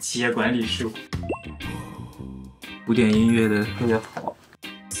企业管理书。古典音乐的特别好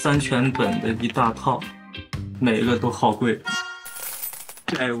，3全本的一大套，每一个都好贵。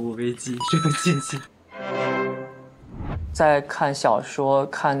债务危机这个禁忌。在看小说，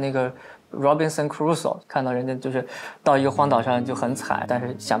看那个 Robinson Crusoe， 看到人家就是到一个荒岛上就很惨，但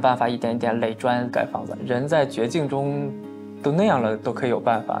是想办法一点一点垒砖盖房子。人在绝境中都那样了，都可以有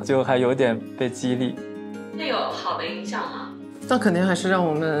办法，最后还有点被激励。那有好的影响吗？那肯定还是让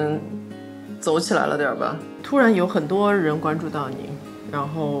我们走起来了点吧。突然有很多人关注到你，然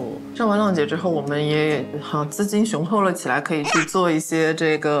后上完浪姐之后，我们也好资金雄厚了起来，可以去做一些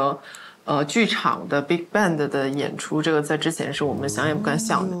这个剧场的 Big Band 的演出。这个在之前是我们想也不敢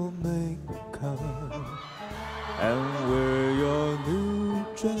想的。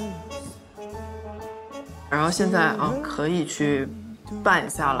然后现在啊，可以去办一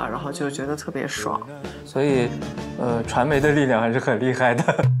下了，然后就觉得特别爽。所以，传媒的力量还是很厉害的。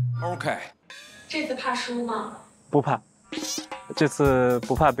OK。这次怕输吗？不怕，这次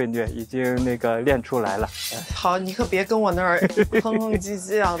不怕被虐，已经那个练出来了。好，你可别跟我那儿哼哼唧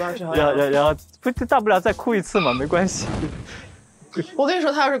唧啊，到时候。然后不大不了再哭一次嘛，没关系。我跟你说，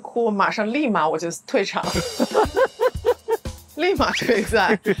他要是哭，我立马我就退场。立马退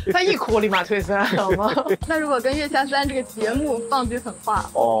赛，他一哭立马退赛，好吗？那如果跟《月下3》这个节目放句狠话，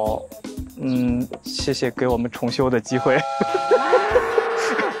谢谢给我们重修的机会。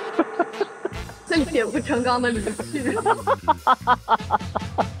这铁不成钢的离去。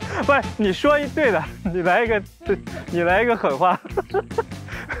不是，你说一对的，你来一个狠话。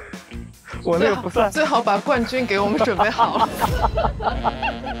我那个不算。最好把冠军给我们准备好了。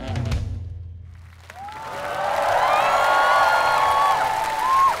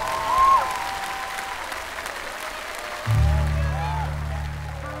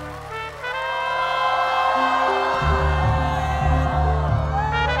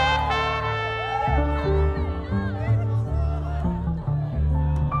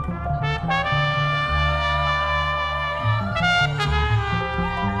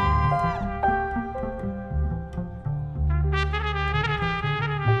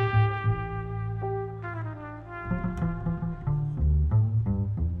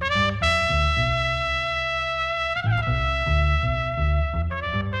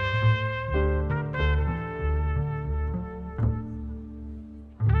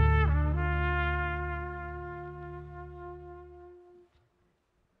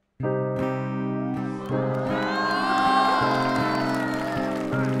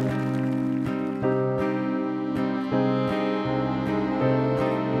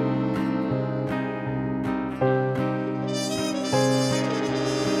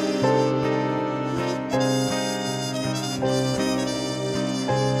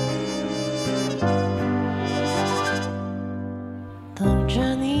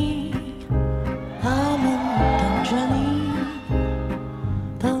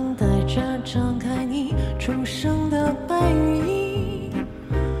等待着张开你出生的白羽翼，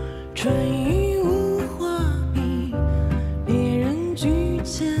春雨无画笔，别人举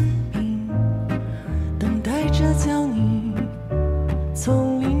铅笔，等待着将你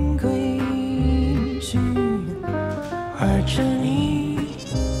从林归去，爱着你，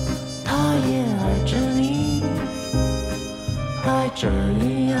他也爱着你，爱着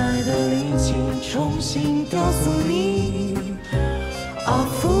你，爱的力气重新雕塑你。阿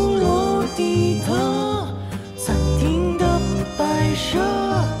芙罗狄特暂停的摆设，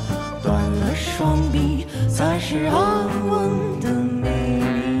断了双臂才是安稳的美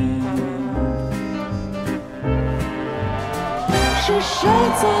丽。是谁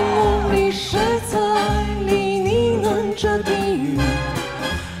在梦里，谁在爱里呢喃着低语？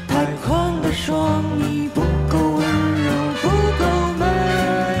太宽的双翼不够温柔，不够美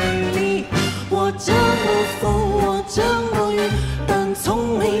丽。我见过风，我见过雨，但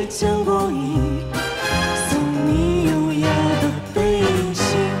从没见过你。送你优雅的背影行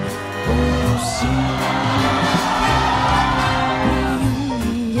不行？你用你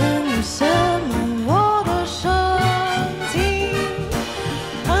言语写满我的身体，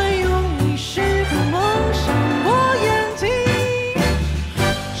还用你诗歌蒙上我眼睛。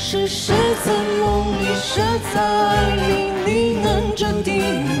是谁在梦里，谁在爱里呢喃着低语？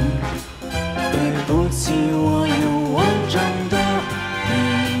对不起，我有完整的谜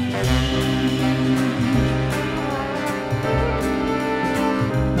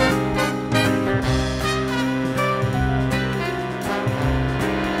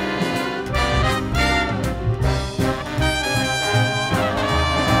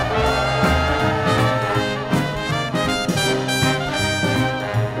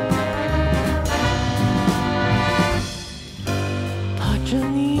怕着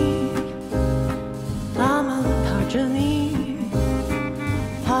你，慢慢怕着你，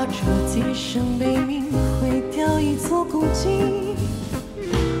怕这几声悲鸣毁掉一座孤寂。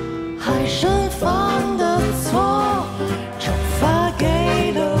海参犯的错，惩罚给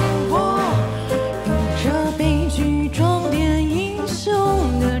了我，用这悲剧装点英雄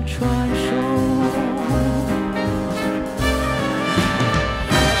的传说。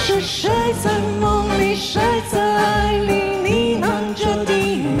是谁在梦里，谁在爱里呢喃着低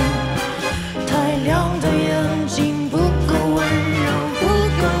语？太亮的眼睛不够温柔，不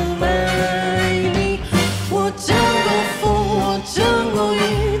够美丽。我见过风，我见过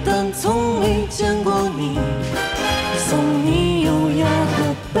雨，但从没见过你。送你优雅的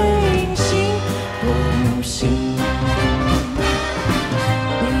背影行不行？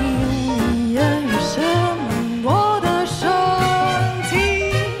你用你言语写满我的身体，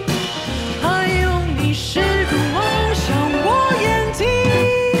还用你诗歌蒙上我眼睛。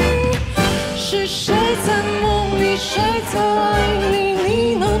是谁在梦里，谁在爱里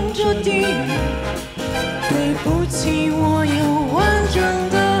呢喃着低语？对不起，我有完整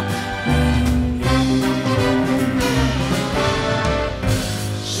的命运。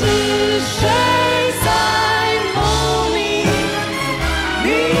是谁在梦里呢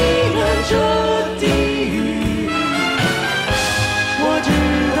喃着低语？我知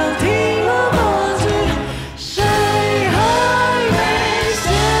道听了默剧，谁还没写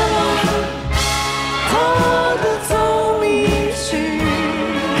完他的奏鸣曲？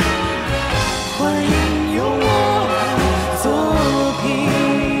欢迎用我作品，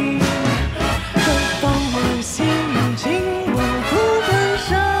这放满心情我不敢上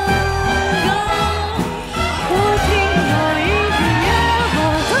纲。我听那一匹野马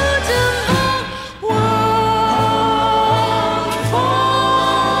的肩膀望风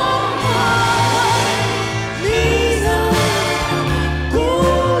来，你那古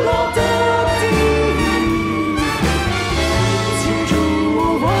老的低语，清楚我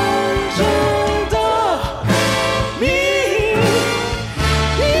完整的谜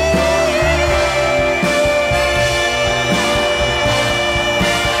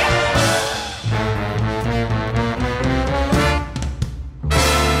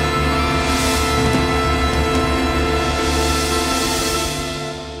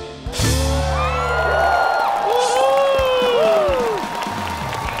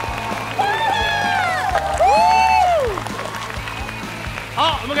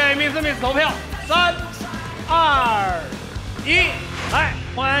好，我们给 Miss 投票，3、2、1，来，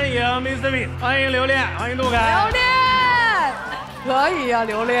欢迎 Miss， 欢迎刘恋，欢迎杜凯。刘恋，可以呀、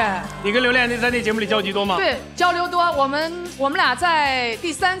刘恋。你跟刘恋在那节目里交集多吗？对，交流多。我们俩在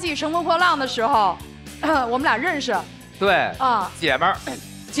第3季《乘风破浪》的时候，我们俩认识。对啊，姐们儿，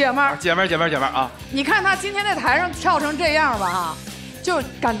姐们儿，姐们儿啊！你看他今天在台上跳成这样吧，哈，就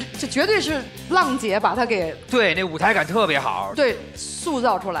绝对是浪姐把他给对那舞台感特别好，对塑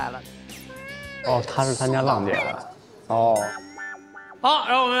造出来了。哦，他是参加浪姐的。哦。好，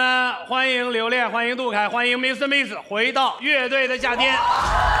让我们欢迎刘恋，欢迎杜凯，欢迎 Mr. Miss 回到乐队的夏天。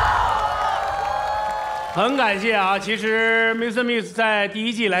很感谢啊，其实 Mr. Miss 在第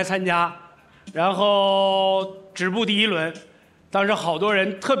1季来参加，然后止步第1轮，当时好多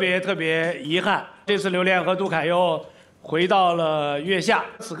人特别遗憾。这次刘恋和杜凯又回到了月下，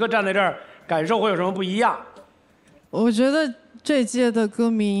此刻站在这儿，感受会有什么不一样？我觉得这届的歌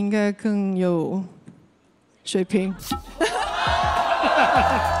迷应该更有水平。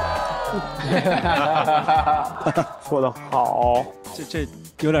说得好，这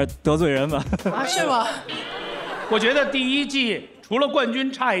有点得罪人吧？啊，是吗？我觉得第1季除了冠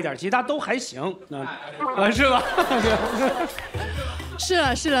军差一点，其他都还行，是吧？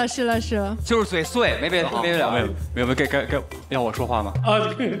是了，就是嘴碎，没别的。没有，该要我说话吗？啊，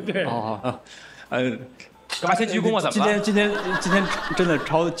对。好，干嘛先鞠躬啊？怎么了？今天真的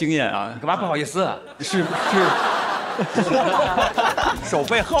超惊艳啊！干嘛不好意思？是。手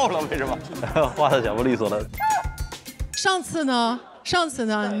背后了，为什么？话都讲不利索了。上次呢？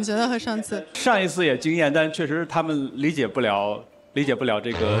你觉得和上次？上一次也惊艳，但确实他们理解不了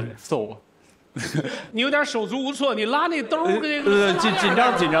这个 soul。你有点手足无措，你拉那兜儿这个。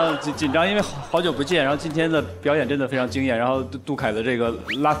紧张，因为好久不见，然后今天的表演真的非常惊艳，然后杜凯的这个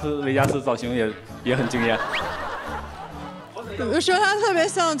拉斯维加斯造型也很惊艳。我说他特别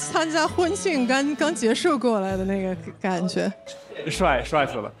像参加婚庆刚结束过来的那个感觉，帅死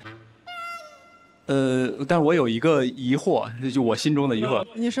了。但是我有一个疑惑，就我心中的疑惑。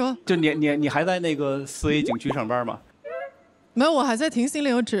你说？就你还在那个4A 景区上班吗？没有，我还在停薪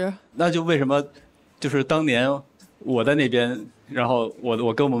留职。那就为什么，就是当年我在那边，然后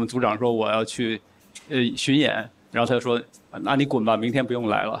我跟我们组长说我要去巡演，然后他就说，那你滚吧，明天不用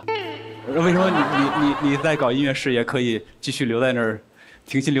来了。为什么你在搞音乐事业可以继续留在那儿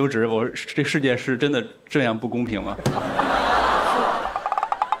停薪留职？这世界是真的这样不公平吗？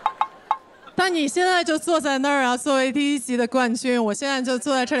但你现在就坐在那儿啊，作为第1集的冠军，我现在就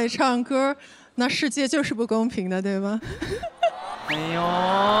坐在这里唱歌，那世界就是不公平的，对吗？哎呦，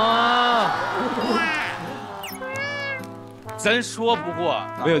真说不过。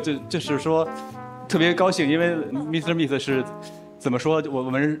没有，就是说，特别高兴，因为 Mr. Miss 是怎么说？我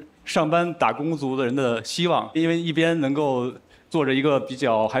们上班打工族的人的希望，因为一边能够做着一个比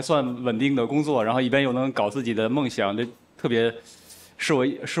较还算稳定的工作，然后一边又能搞自己的梦想，这特别是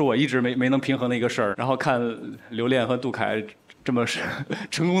我一直没能平衡的一个事儿。然后看刘恋和杜凯这么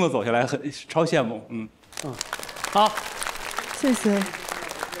成功的走下来，超羡慕。好，谢谢。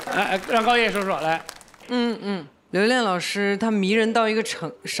来，让高叶说说来。刘恋老师他迷人到一个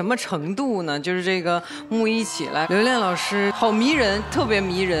什么程度呢？就是这个木一起来，刘恋老师好迷人，特别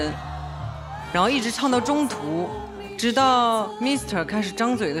迷人，然后一直唱到中途，直到 Mr. 开始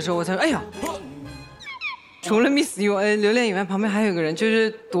张嘴的时候，我才说，哎呀，除了 Miss 刘恋以外，旁边还有一个人，就是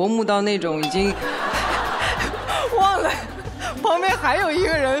夺目到那种已经忘了，旁边还有一个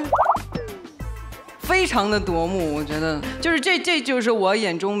人。非常的夺目，我觉得就是这就是我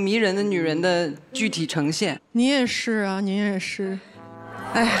眼中迷人的女人的具体呈现。你也是啊，你也是。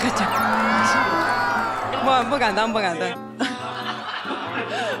哎，不敢当。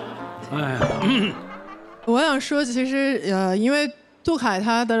哎呀，我想说，其实因为杜凯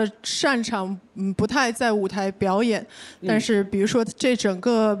他的擅长不太在舞台表演，但是比如说这整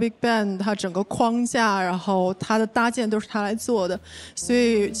个 Big Bang 它整个框架，然后它的搭建都是他来做的，所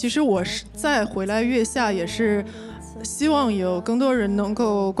以其实我是再回来月下也是希望有更多人能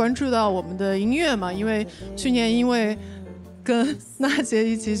够关注到我们的音乐嘛，因为去年因为跟娜姐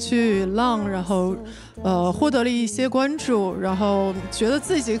一起去浪，然后获得了一些关注，然后觉得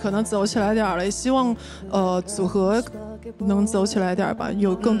自己可能走起来点了，也希望组合能走起来点吧，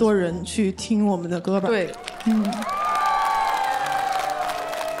有更多人去听我们的歌吧。对，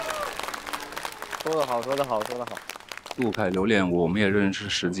说得好。杜凯、刘恋，我们也认识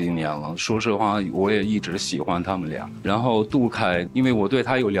10几年了。说实话，我也一直喜欢他们俩。然后杜凯，因为我对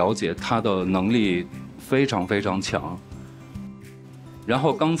他有了解，他的能力非常强。然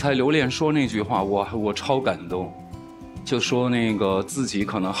后刚才刘恋说那句话，我超感动，就说那个自己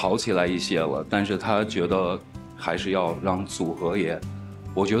可能好起来一些了，但是他觉得还是要让组合也，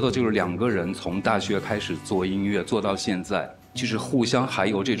我觉得就是2个人从大学开始做音乐做到现在，就是互相还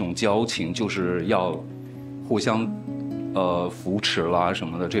有这种交情，就是要互相扶持啦什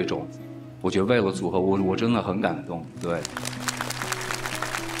么的这种，我觉得为了组合，我真的很感动，对。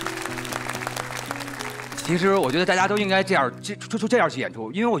其实我觉得大家都应该这样，出这样去演出，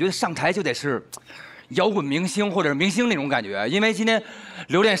因为我觉得上台就得是摇滚明星或者是明星那种感觉。因为今天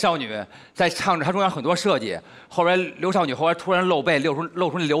留恋少女在唱着，她中间很多设计，后来刘少女后来突然露背，露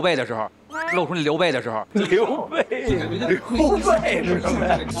出那刘备的时候，刘备是什么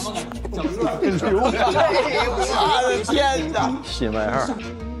呀？刘备，我的天哪！新外号。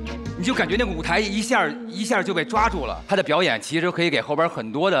你就感觉那个舞台一下就被抓住了。他的表演其实可以给后边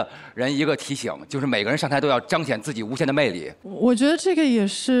很多的人一个提醒，就是每个人上台都要彰显自己无限的魅力。我觉得这个也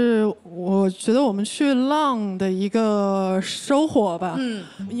是，我觉得我们去浪的一个收获吧。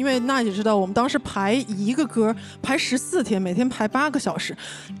因为娜姐知道，我们当时排一个歌排14天，每天排8个小时。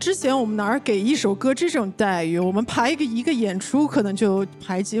之前我们哪儿给一首歌这种待遇？我们排一个演出可能就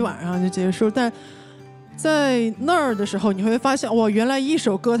排几晚上就结束，但。在那儿的时候，你会发现，哇，原来一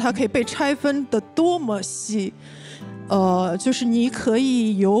首歌它可以被拆分的多么细，就是你可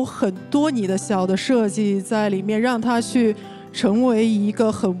以有很多你的小的设计在里面，让它去成为一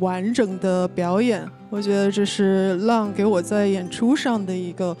个很完整的表演。我觉得这是浪给我在演出上的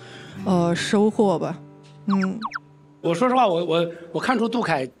一个收获吧。我说实话，我看出杜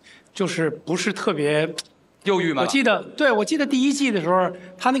凯就是不是特别。忧郁吗？我记得第1季的时候，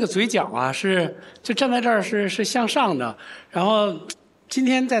他那个嘴角啊就站在这儿是向上的，然后今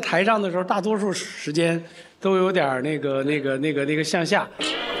天在台上的时候，大多数时间都有点那个向下。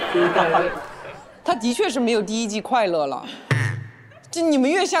他的确是没有第1季快乐了。这你们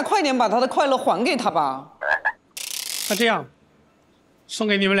月下快点把他的快乐还给他吧。那这样，送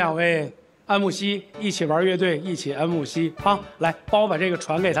给你们2位安慕希，一起玩乐队，一起安慕希啊！来，帮我把这个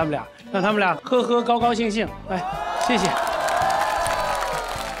传给他们俩。让他们俩呵高高兴兴，来，谢谢。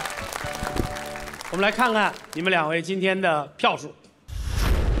我们来看看你们2位今天的票数。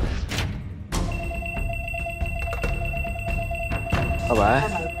200。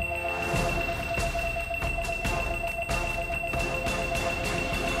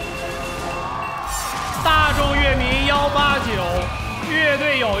大众乐迷189，乐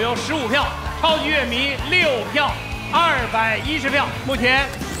队友有15票，超级乐迷6票，210票，目前。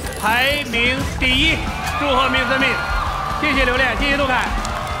排名第1，祝贺 Mr. Miss， 谢谢刘恋，谢谢杜凯。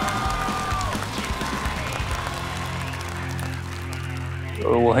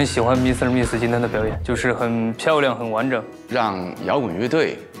我很喜欢 Mr. Miss 今天的表演，就是很漂亮、很完整，让摇滚乐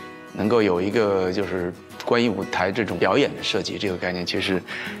队能够有一个就是关于舞台这种表演的设计这个概念，其实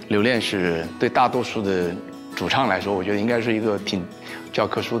刘恋是对大多数的主唱来说，我觉得应该是一个挺教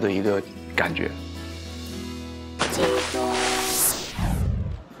科书的一个感觉。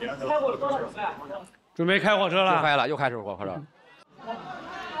准备开火车了，又开始火车了。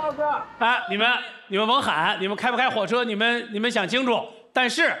哎，你们甭喊，你们开不开火车，你们想清楚。但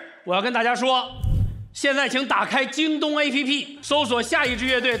是我要跟大家说，现在请打开京东 APP， 搜索下一支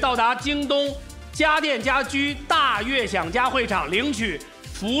乐队，到达京东家电家居大悦享家会场领取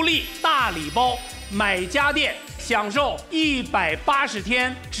福利大礼包，买家电享受180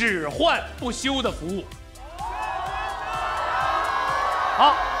天只换不休的服务。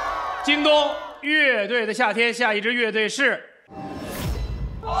好。京东乐队的夏天，下一支乐队是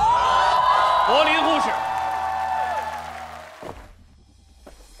柏林护士。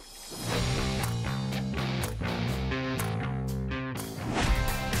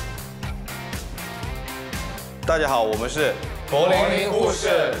大家好，我们是柏林护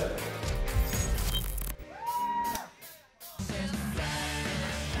士。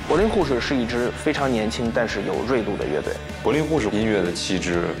柏林护士是一支非常年轻但是有锐度的乐队。柏林护士音乐的气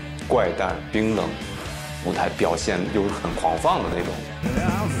质怪诞、冰冷，舞台表现又是很狂放的那种。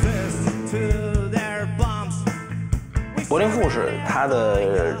柏林护士他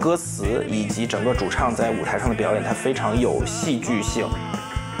的歌词以及整个主唱在舞台上的表演，它非常有戏剧性。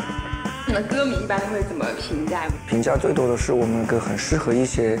你们歌迷一般会怎么评价？评价最多的是我们的歌很适合一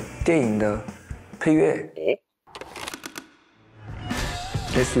些电影的配乐，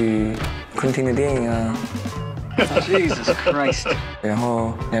类似于昆汀的电影啊。Jesus Christ！ 然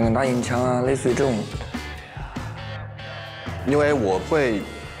后2个大音枪啊，类似于这种。因为我会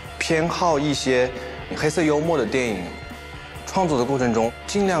偏好一些黑色幽默的电影，创作的过程中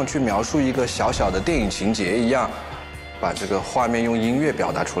尽量去描述一个小小的电影情节一样，把这个画面用音乐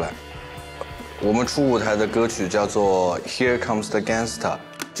表达出来。我们初舞台的歌曲叫做《Here Comes the Gangster》，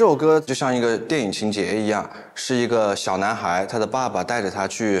这首歌就像一个电影情节一样，是一个小男孩，他的爸爸带着他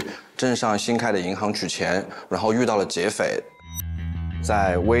去镇上新开的银行取钱，然后遇到了劫匪，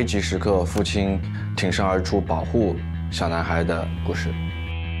在危急时刻，父亲挺身而出保护小男孩的故事。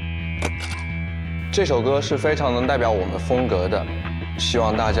这首歌是非常能代表我们风格的，希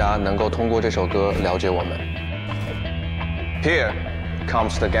望大家能够通过这首歌了解我们。Here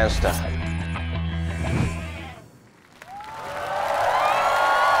comes the gangster。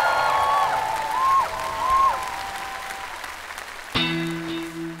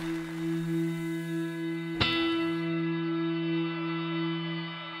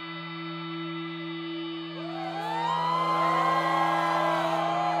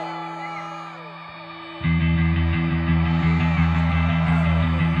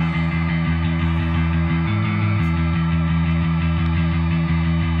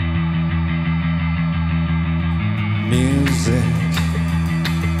music,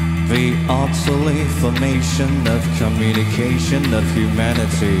 the utterly formation of communication of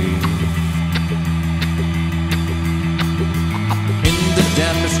humanity. In the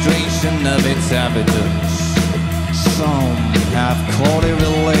demonstration of its evidence, some have called it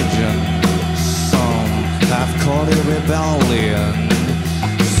religion, some have called it rebellion,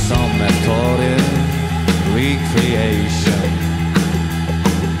 some have called it recreation.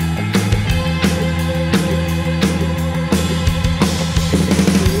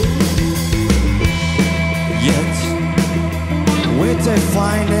 Yet, we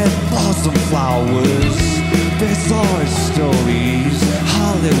define it blossom flowers, bizarre stories,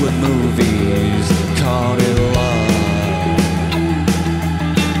 Hollywood movies, call it love.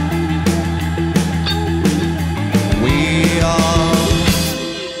 We are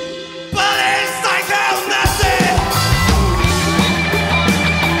police psychonazi.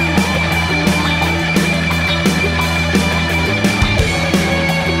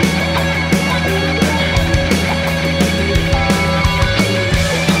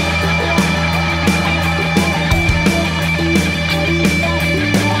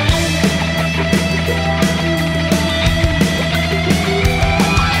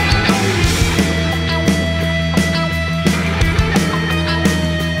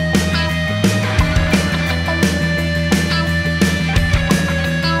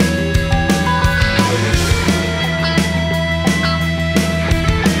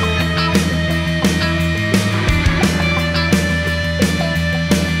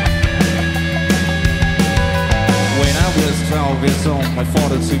 My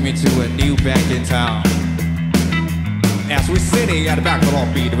father took me to a new bank in town. As we're sitting at the back of the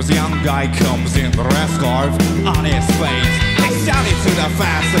lobby, there was a young guy comes in, the red scarf on his face. He shouted to the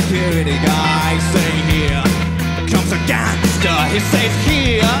fast security guy, saying, "Here comes a gangster." He says,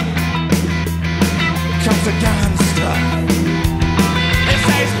 "Here comes a gangster." He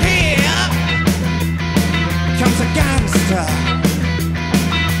says, "Here comes a gangster."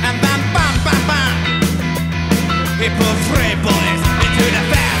 And bam, bam, bam, bam, he put 3 bullets into the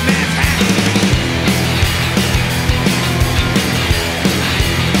bad man's hand.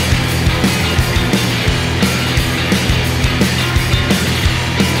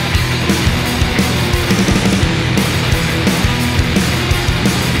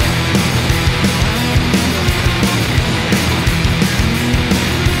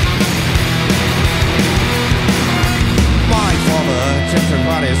 My father takes her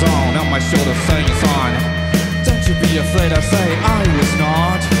by his arm on my shoulder, saying, "Son, don't you be afraid." I say I was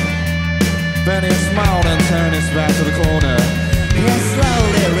not. Then he smiled and turned his back to the corner. He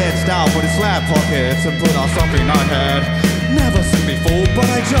slowly reached out for his lap pockets and put out something I had never seen before, but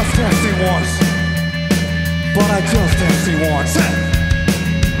I just have seen once. But I just have seen once.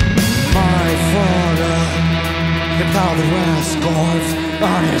 My father, he found the red scarf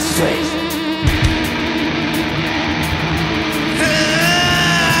on his face.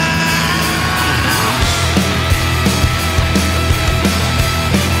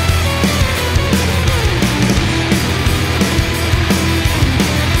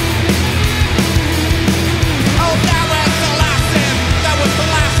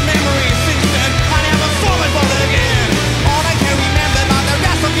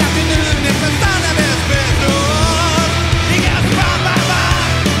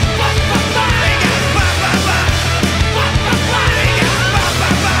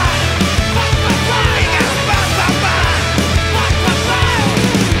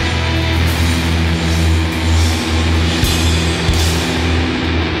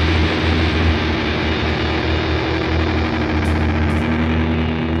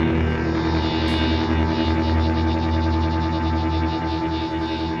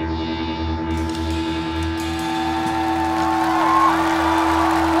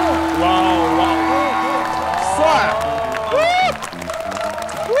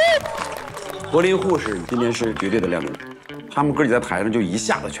柏林护士今天是绝对的亮点，他们哥几在台上就一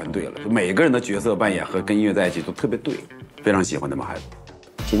下子全对了，就每个人的角色扮演和跟音乐在一起都特别对，非常喜欢他们孩子。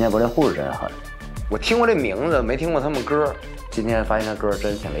今天柏林护士真狠，我听过这名字，没听过他们歌，今天发现他歌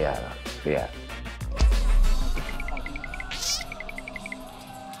真挺厉害的，厉害。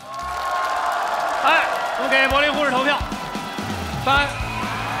哎，我们给柏林护士投票，3、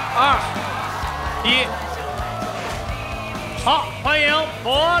2、1。好，欢迎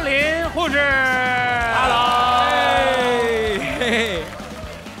柏林护士。Hello。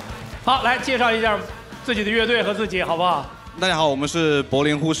好，来介绍一下自己的乐队和自己，好不好？大家好，我们是柏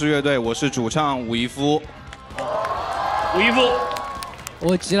林护士乐队，我是主唱武一夫。武一夫，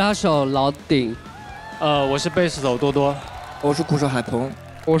我吉他手老顶，我是贝斯手多多，我是鼓手海鹏，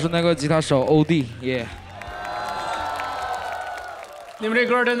我是那个吉他手欧弟耶。你们这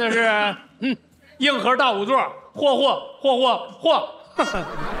歌真的是，硬核大五座，嚯！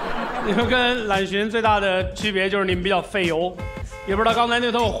你们跟懒巡最大的区别就是你们比较费油，也不知道刚才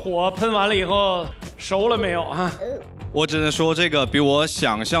那头火喷完了以后熟了没有啊？我只能说这个比我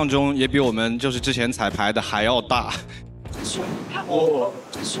想象中，也比我们就是之前彩排的还要大。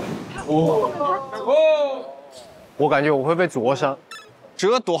我感觉我会被灼伤，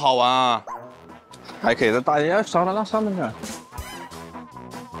这多好玩啊！还可以再大一点，上来上面点。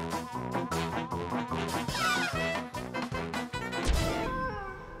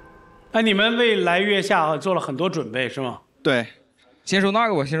哎，你们为来月下做了很多准备是吗？对，先说那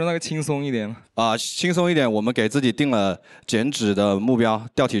个吧，先说那个轻松一点。轻松一点，我们给自己定了减脂的目标，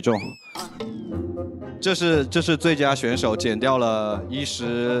掉体重。这是最佳选手，减掉了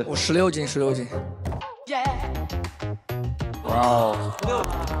我16斤。哇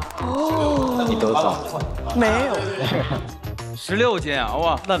哦！你多少？没有。16斤啊！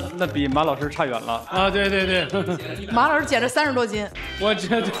哇，那比马老师差远了啊！对，马老师减了30多斤，我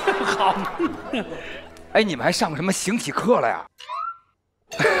觉得好。哎，你们还上什么形体课了呀？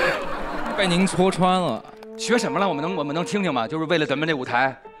被您戳穿了。学什么了？我们能听听吗？就是为了咱们这舞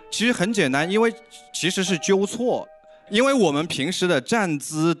台。其实很简单，因为其实是纠错，因为我们平时的站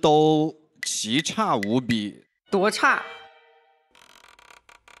姿都奇差无比。多差？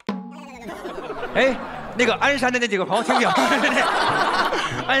哎，那个鞍山的那几个朋友听听，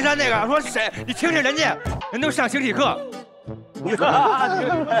鞍山那个说谁？你听听人家都上形体课。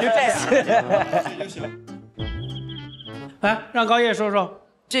来，让高叶说说。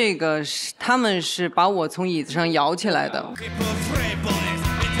这个是他们是把我从椅子上摇起来的。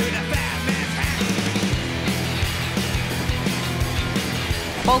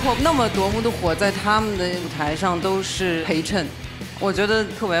包括那么夺目的火，在他们的舞台上都是陪衬，我觉得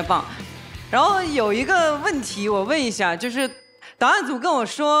特别棒。然后有一个问题我问一下，就是导演组跟我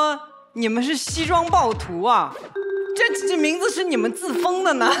说你们是西装暴徒啊，这名字是你们自封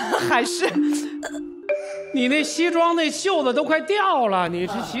的呢，还是？你那西装那袖子都快掉了，你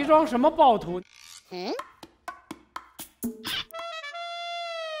是西装什么暴徒？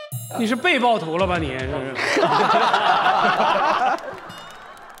你是被暴徒了吧你？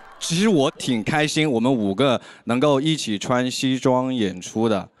其实我挺开心，我们5个能够一起穿西装演出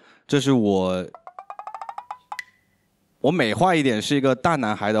的，这是我美化一点，是一个大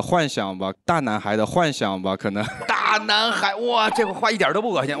男孩的幻想吧，可能。大男孩，哇，这个话一点都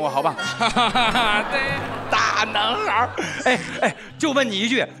不恶心，哇，好吧。对，大男孩。哎，就问你一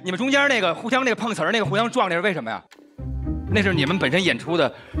句，你们中间那个互相那个碰瓷儿，那个互相撞，那是为什么呀？那是你们本身演出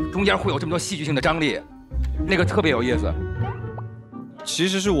的中间会有这么多戏剧性的张力，那个特别有意思。其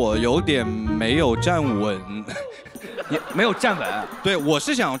实是我有点没有站稳，也没有站稳。对，我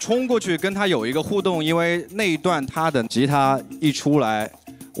是想冲过去跟他有一个互动，因为那一段他的吉他一出来，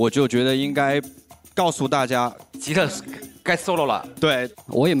我就觉得应该告诉大家吉他该 solo 了。对，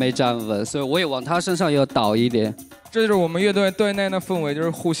我也没站稳，所以我也往他身上也倒一点。这就是我们乐队对内的氛围，就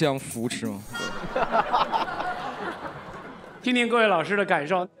是互相扶持嘛。听听各位老师的感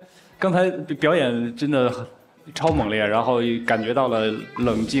受。刚才表演真的超猛烈，然后感觉到了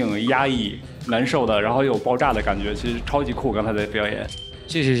冷静、压抑、难受的，然后有爆炸的感觉，其实超级酷。刚才的表演，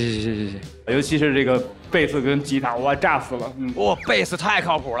谢谢，尤其是这个贝斯跟吉他，哇，炸死了！哇，贝斯太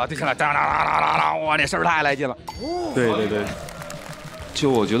靠谱了，听起来当当当当当，哇，那声太来劲了。对。就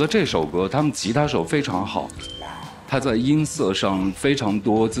我觉得这首歌，他们吉他手非常好，他在音色上非常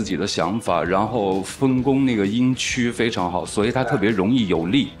多自己的想法，然后分工那个音区非常好，所以他特别容易有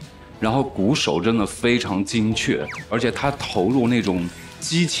力。然后鼓手真的非常精确，而且他投入那种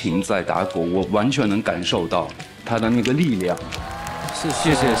激情在打鼓，我完全能感受到他的那个力量。谢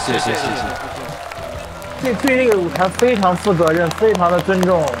谢。对这个舞台非常负责任，非常的尊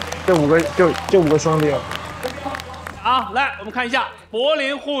重这5个兄弟。好，来我们看一下柏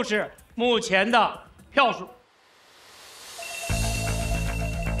林护士目前的票数。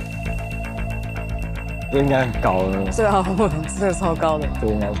应该很高的。对啊，这个超高的。对，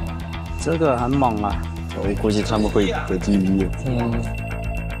应该。这个很猛啊，我估计他们会第1。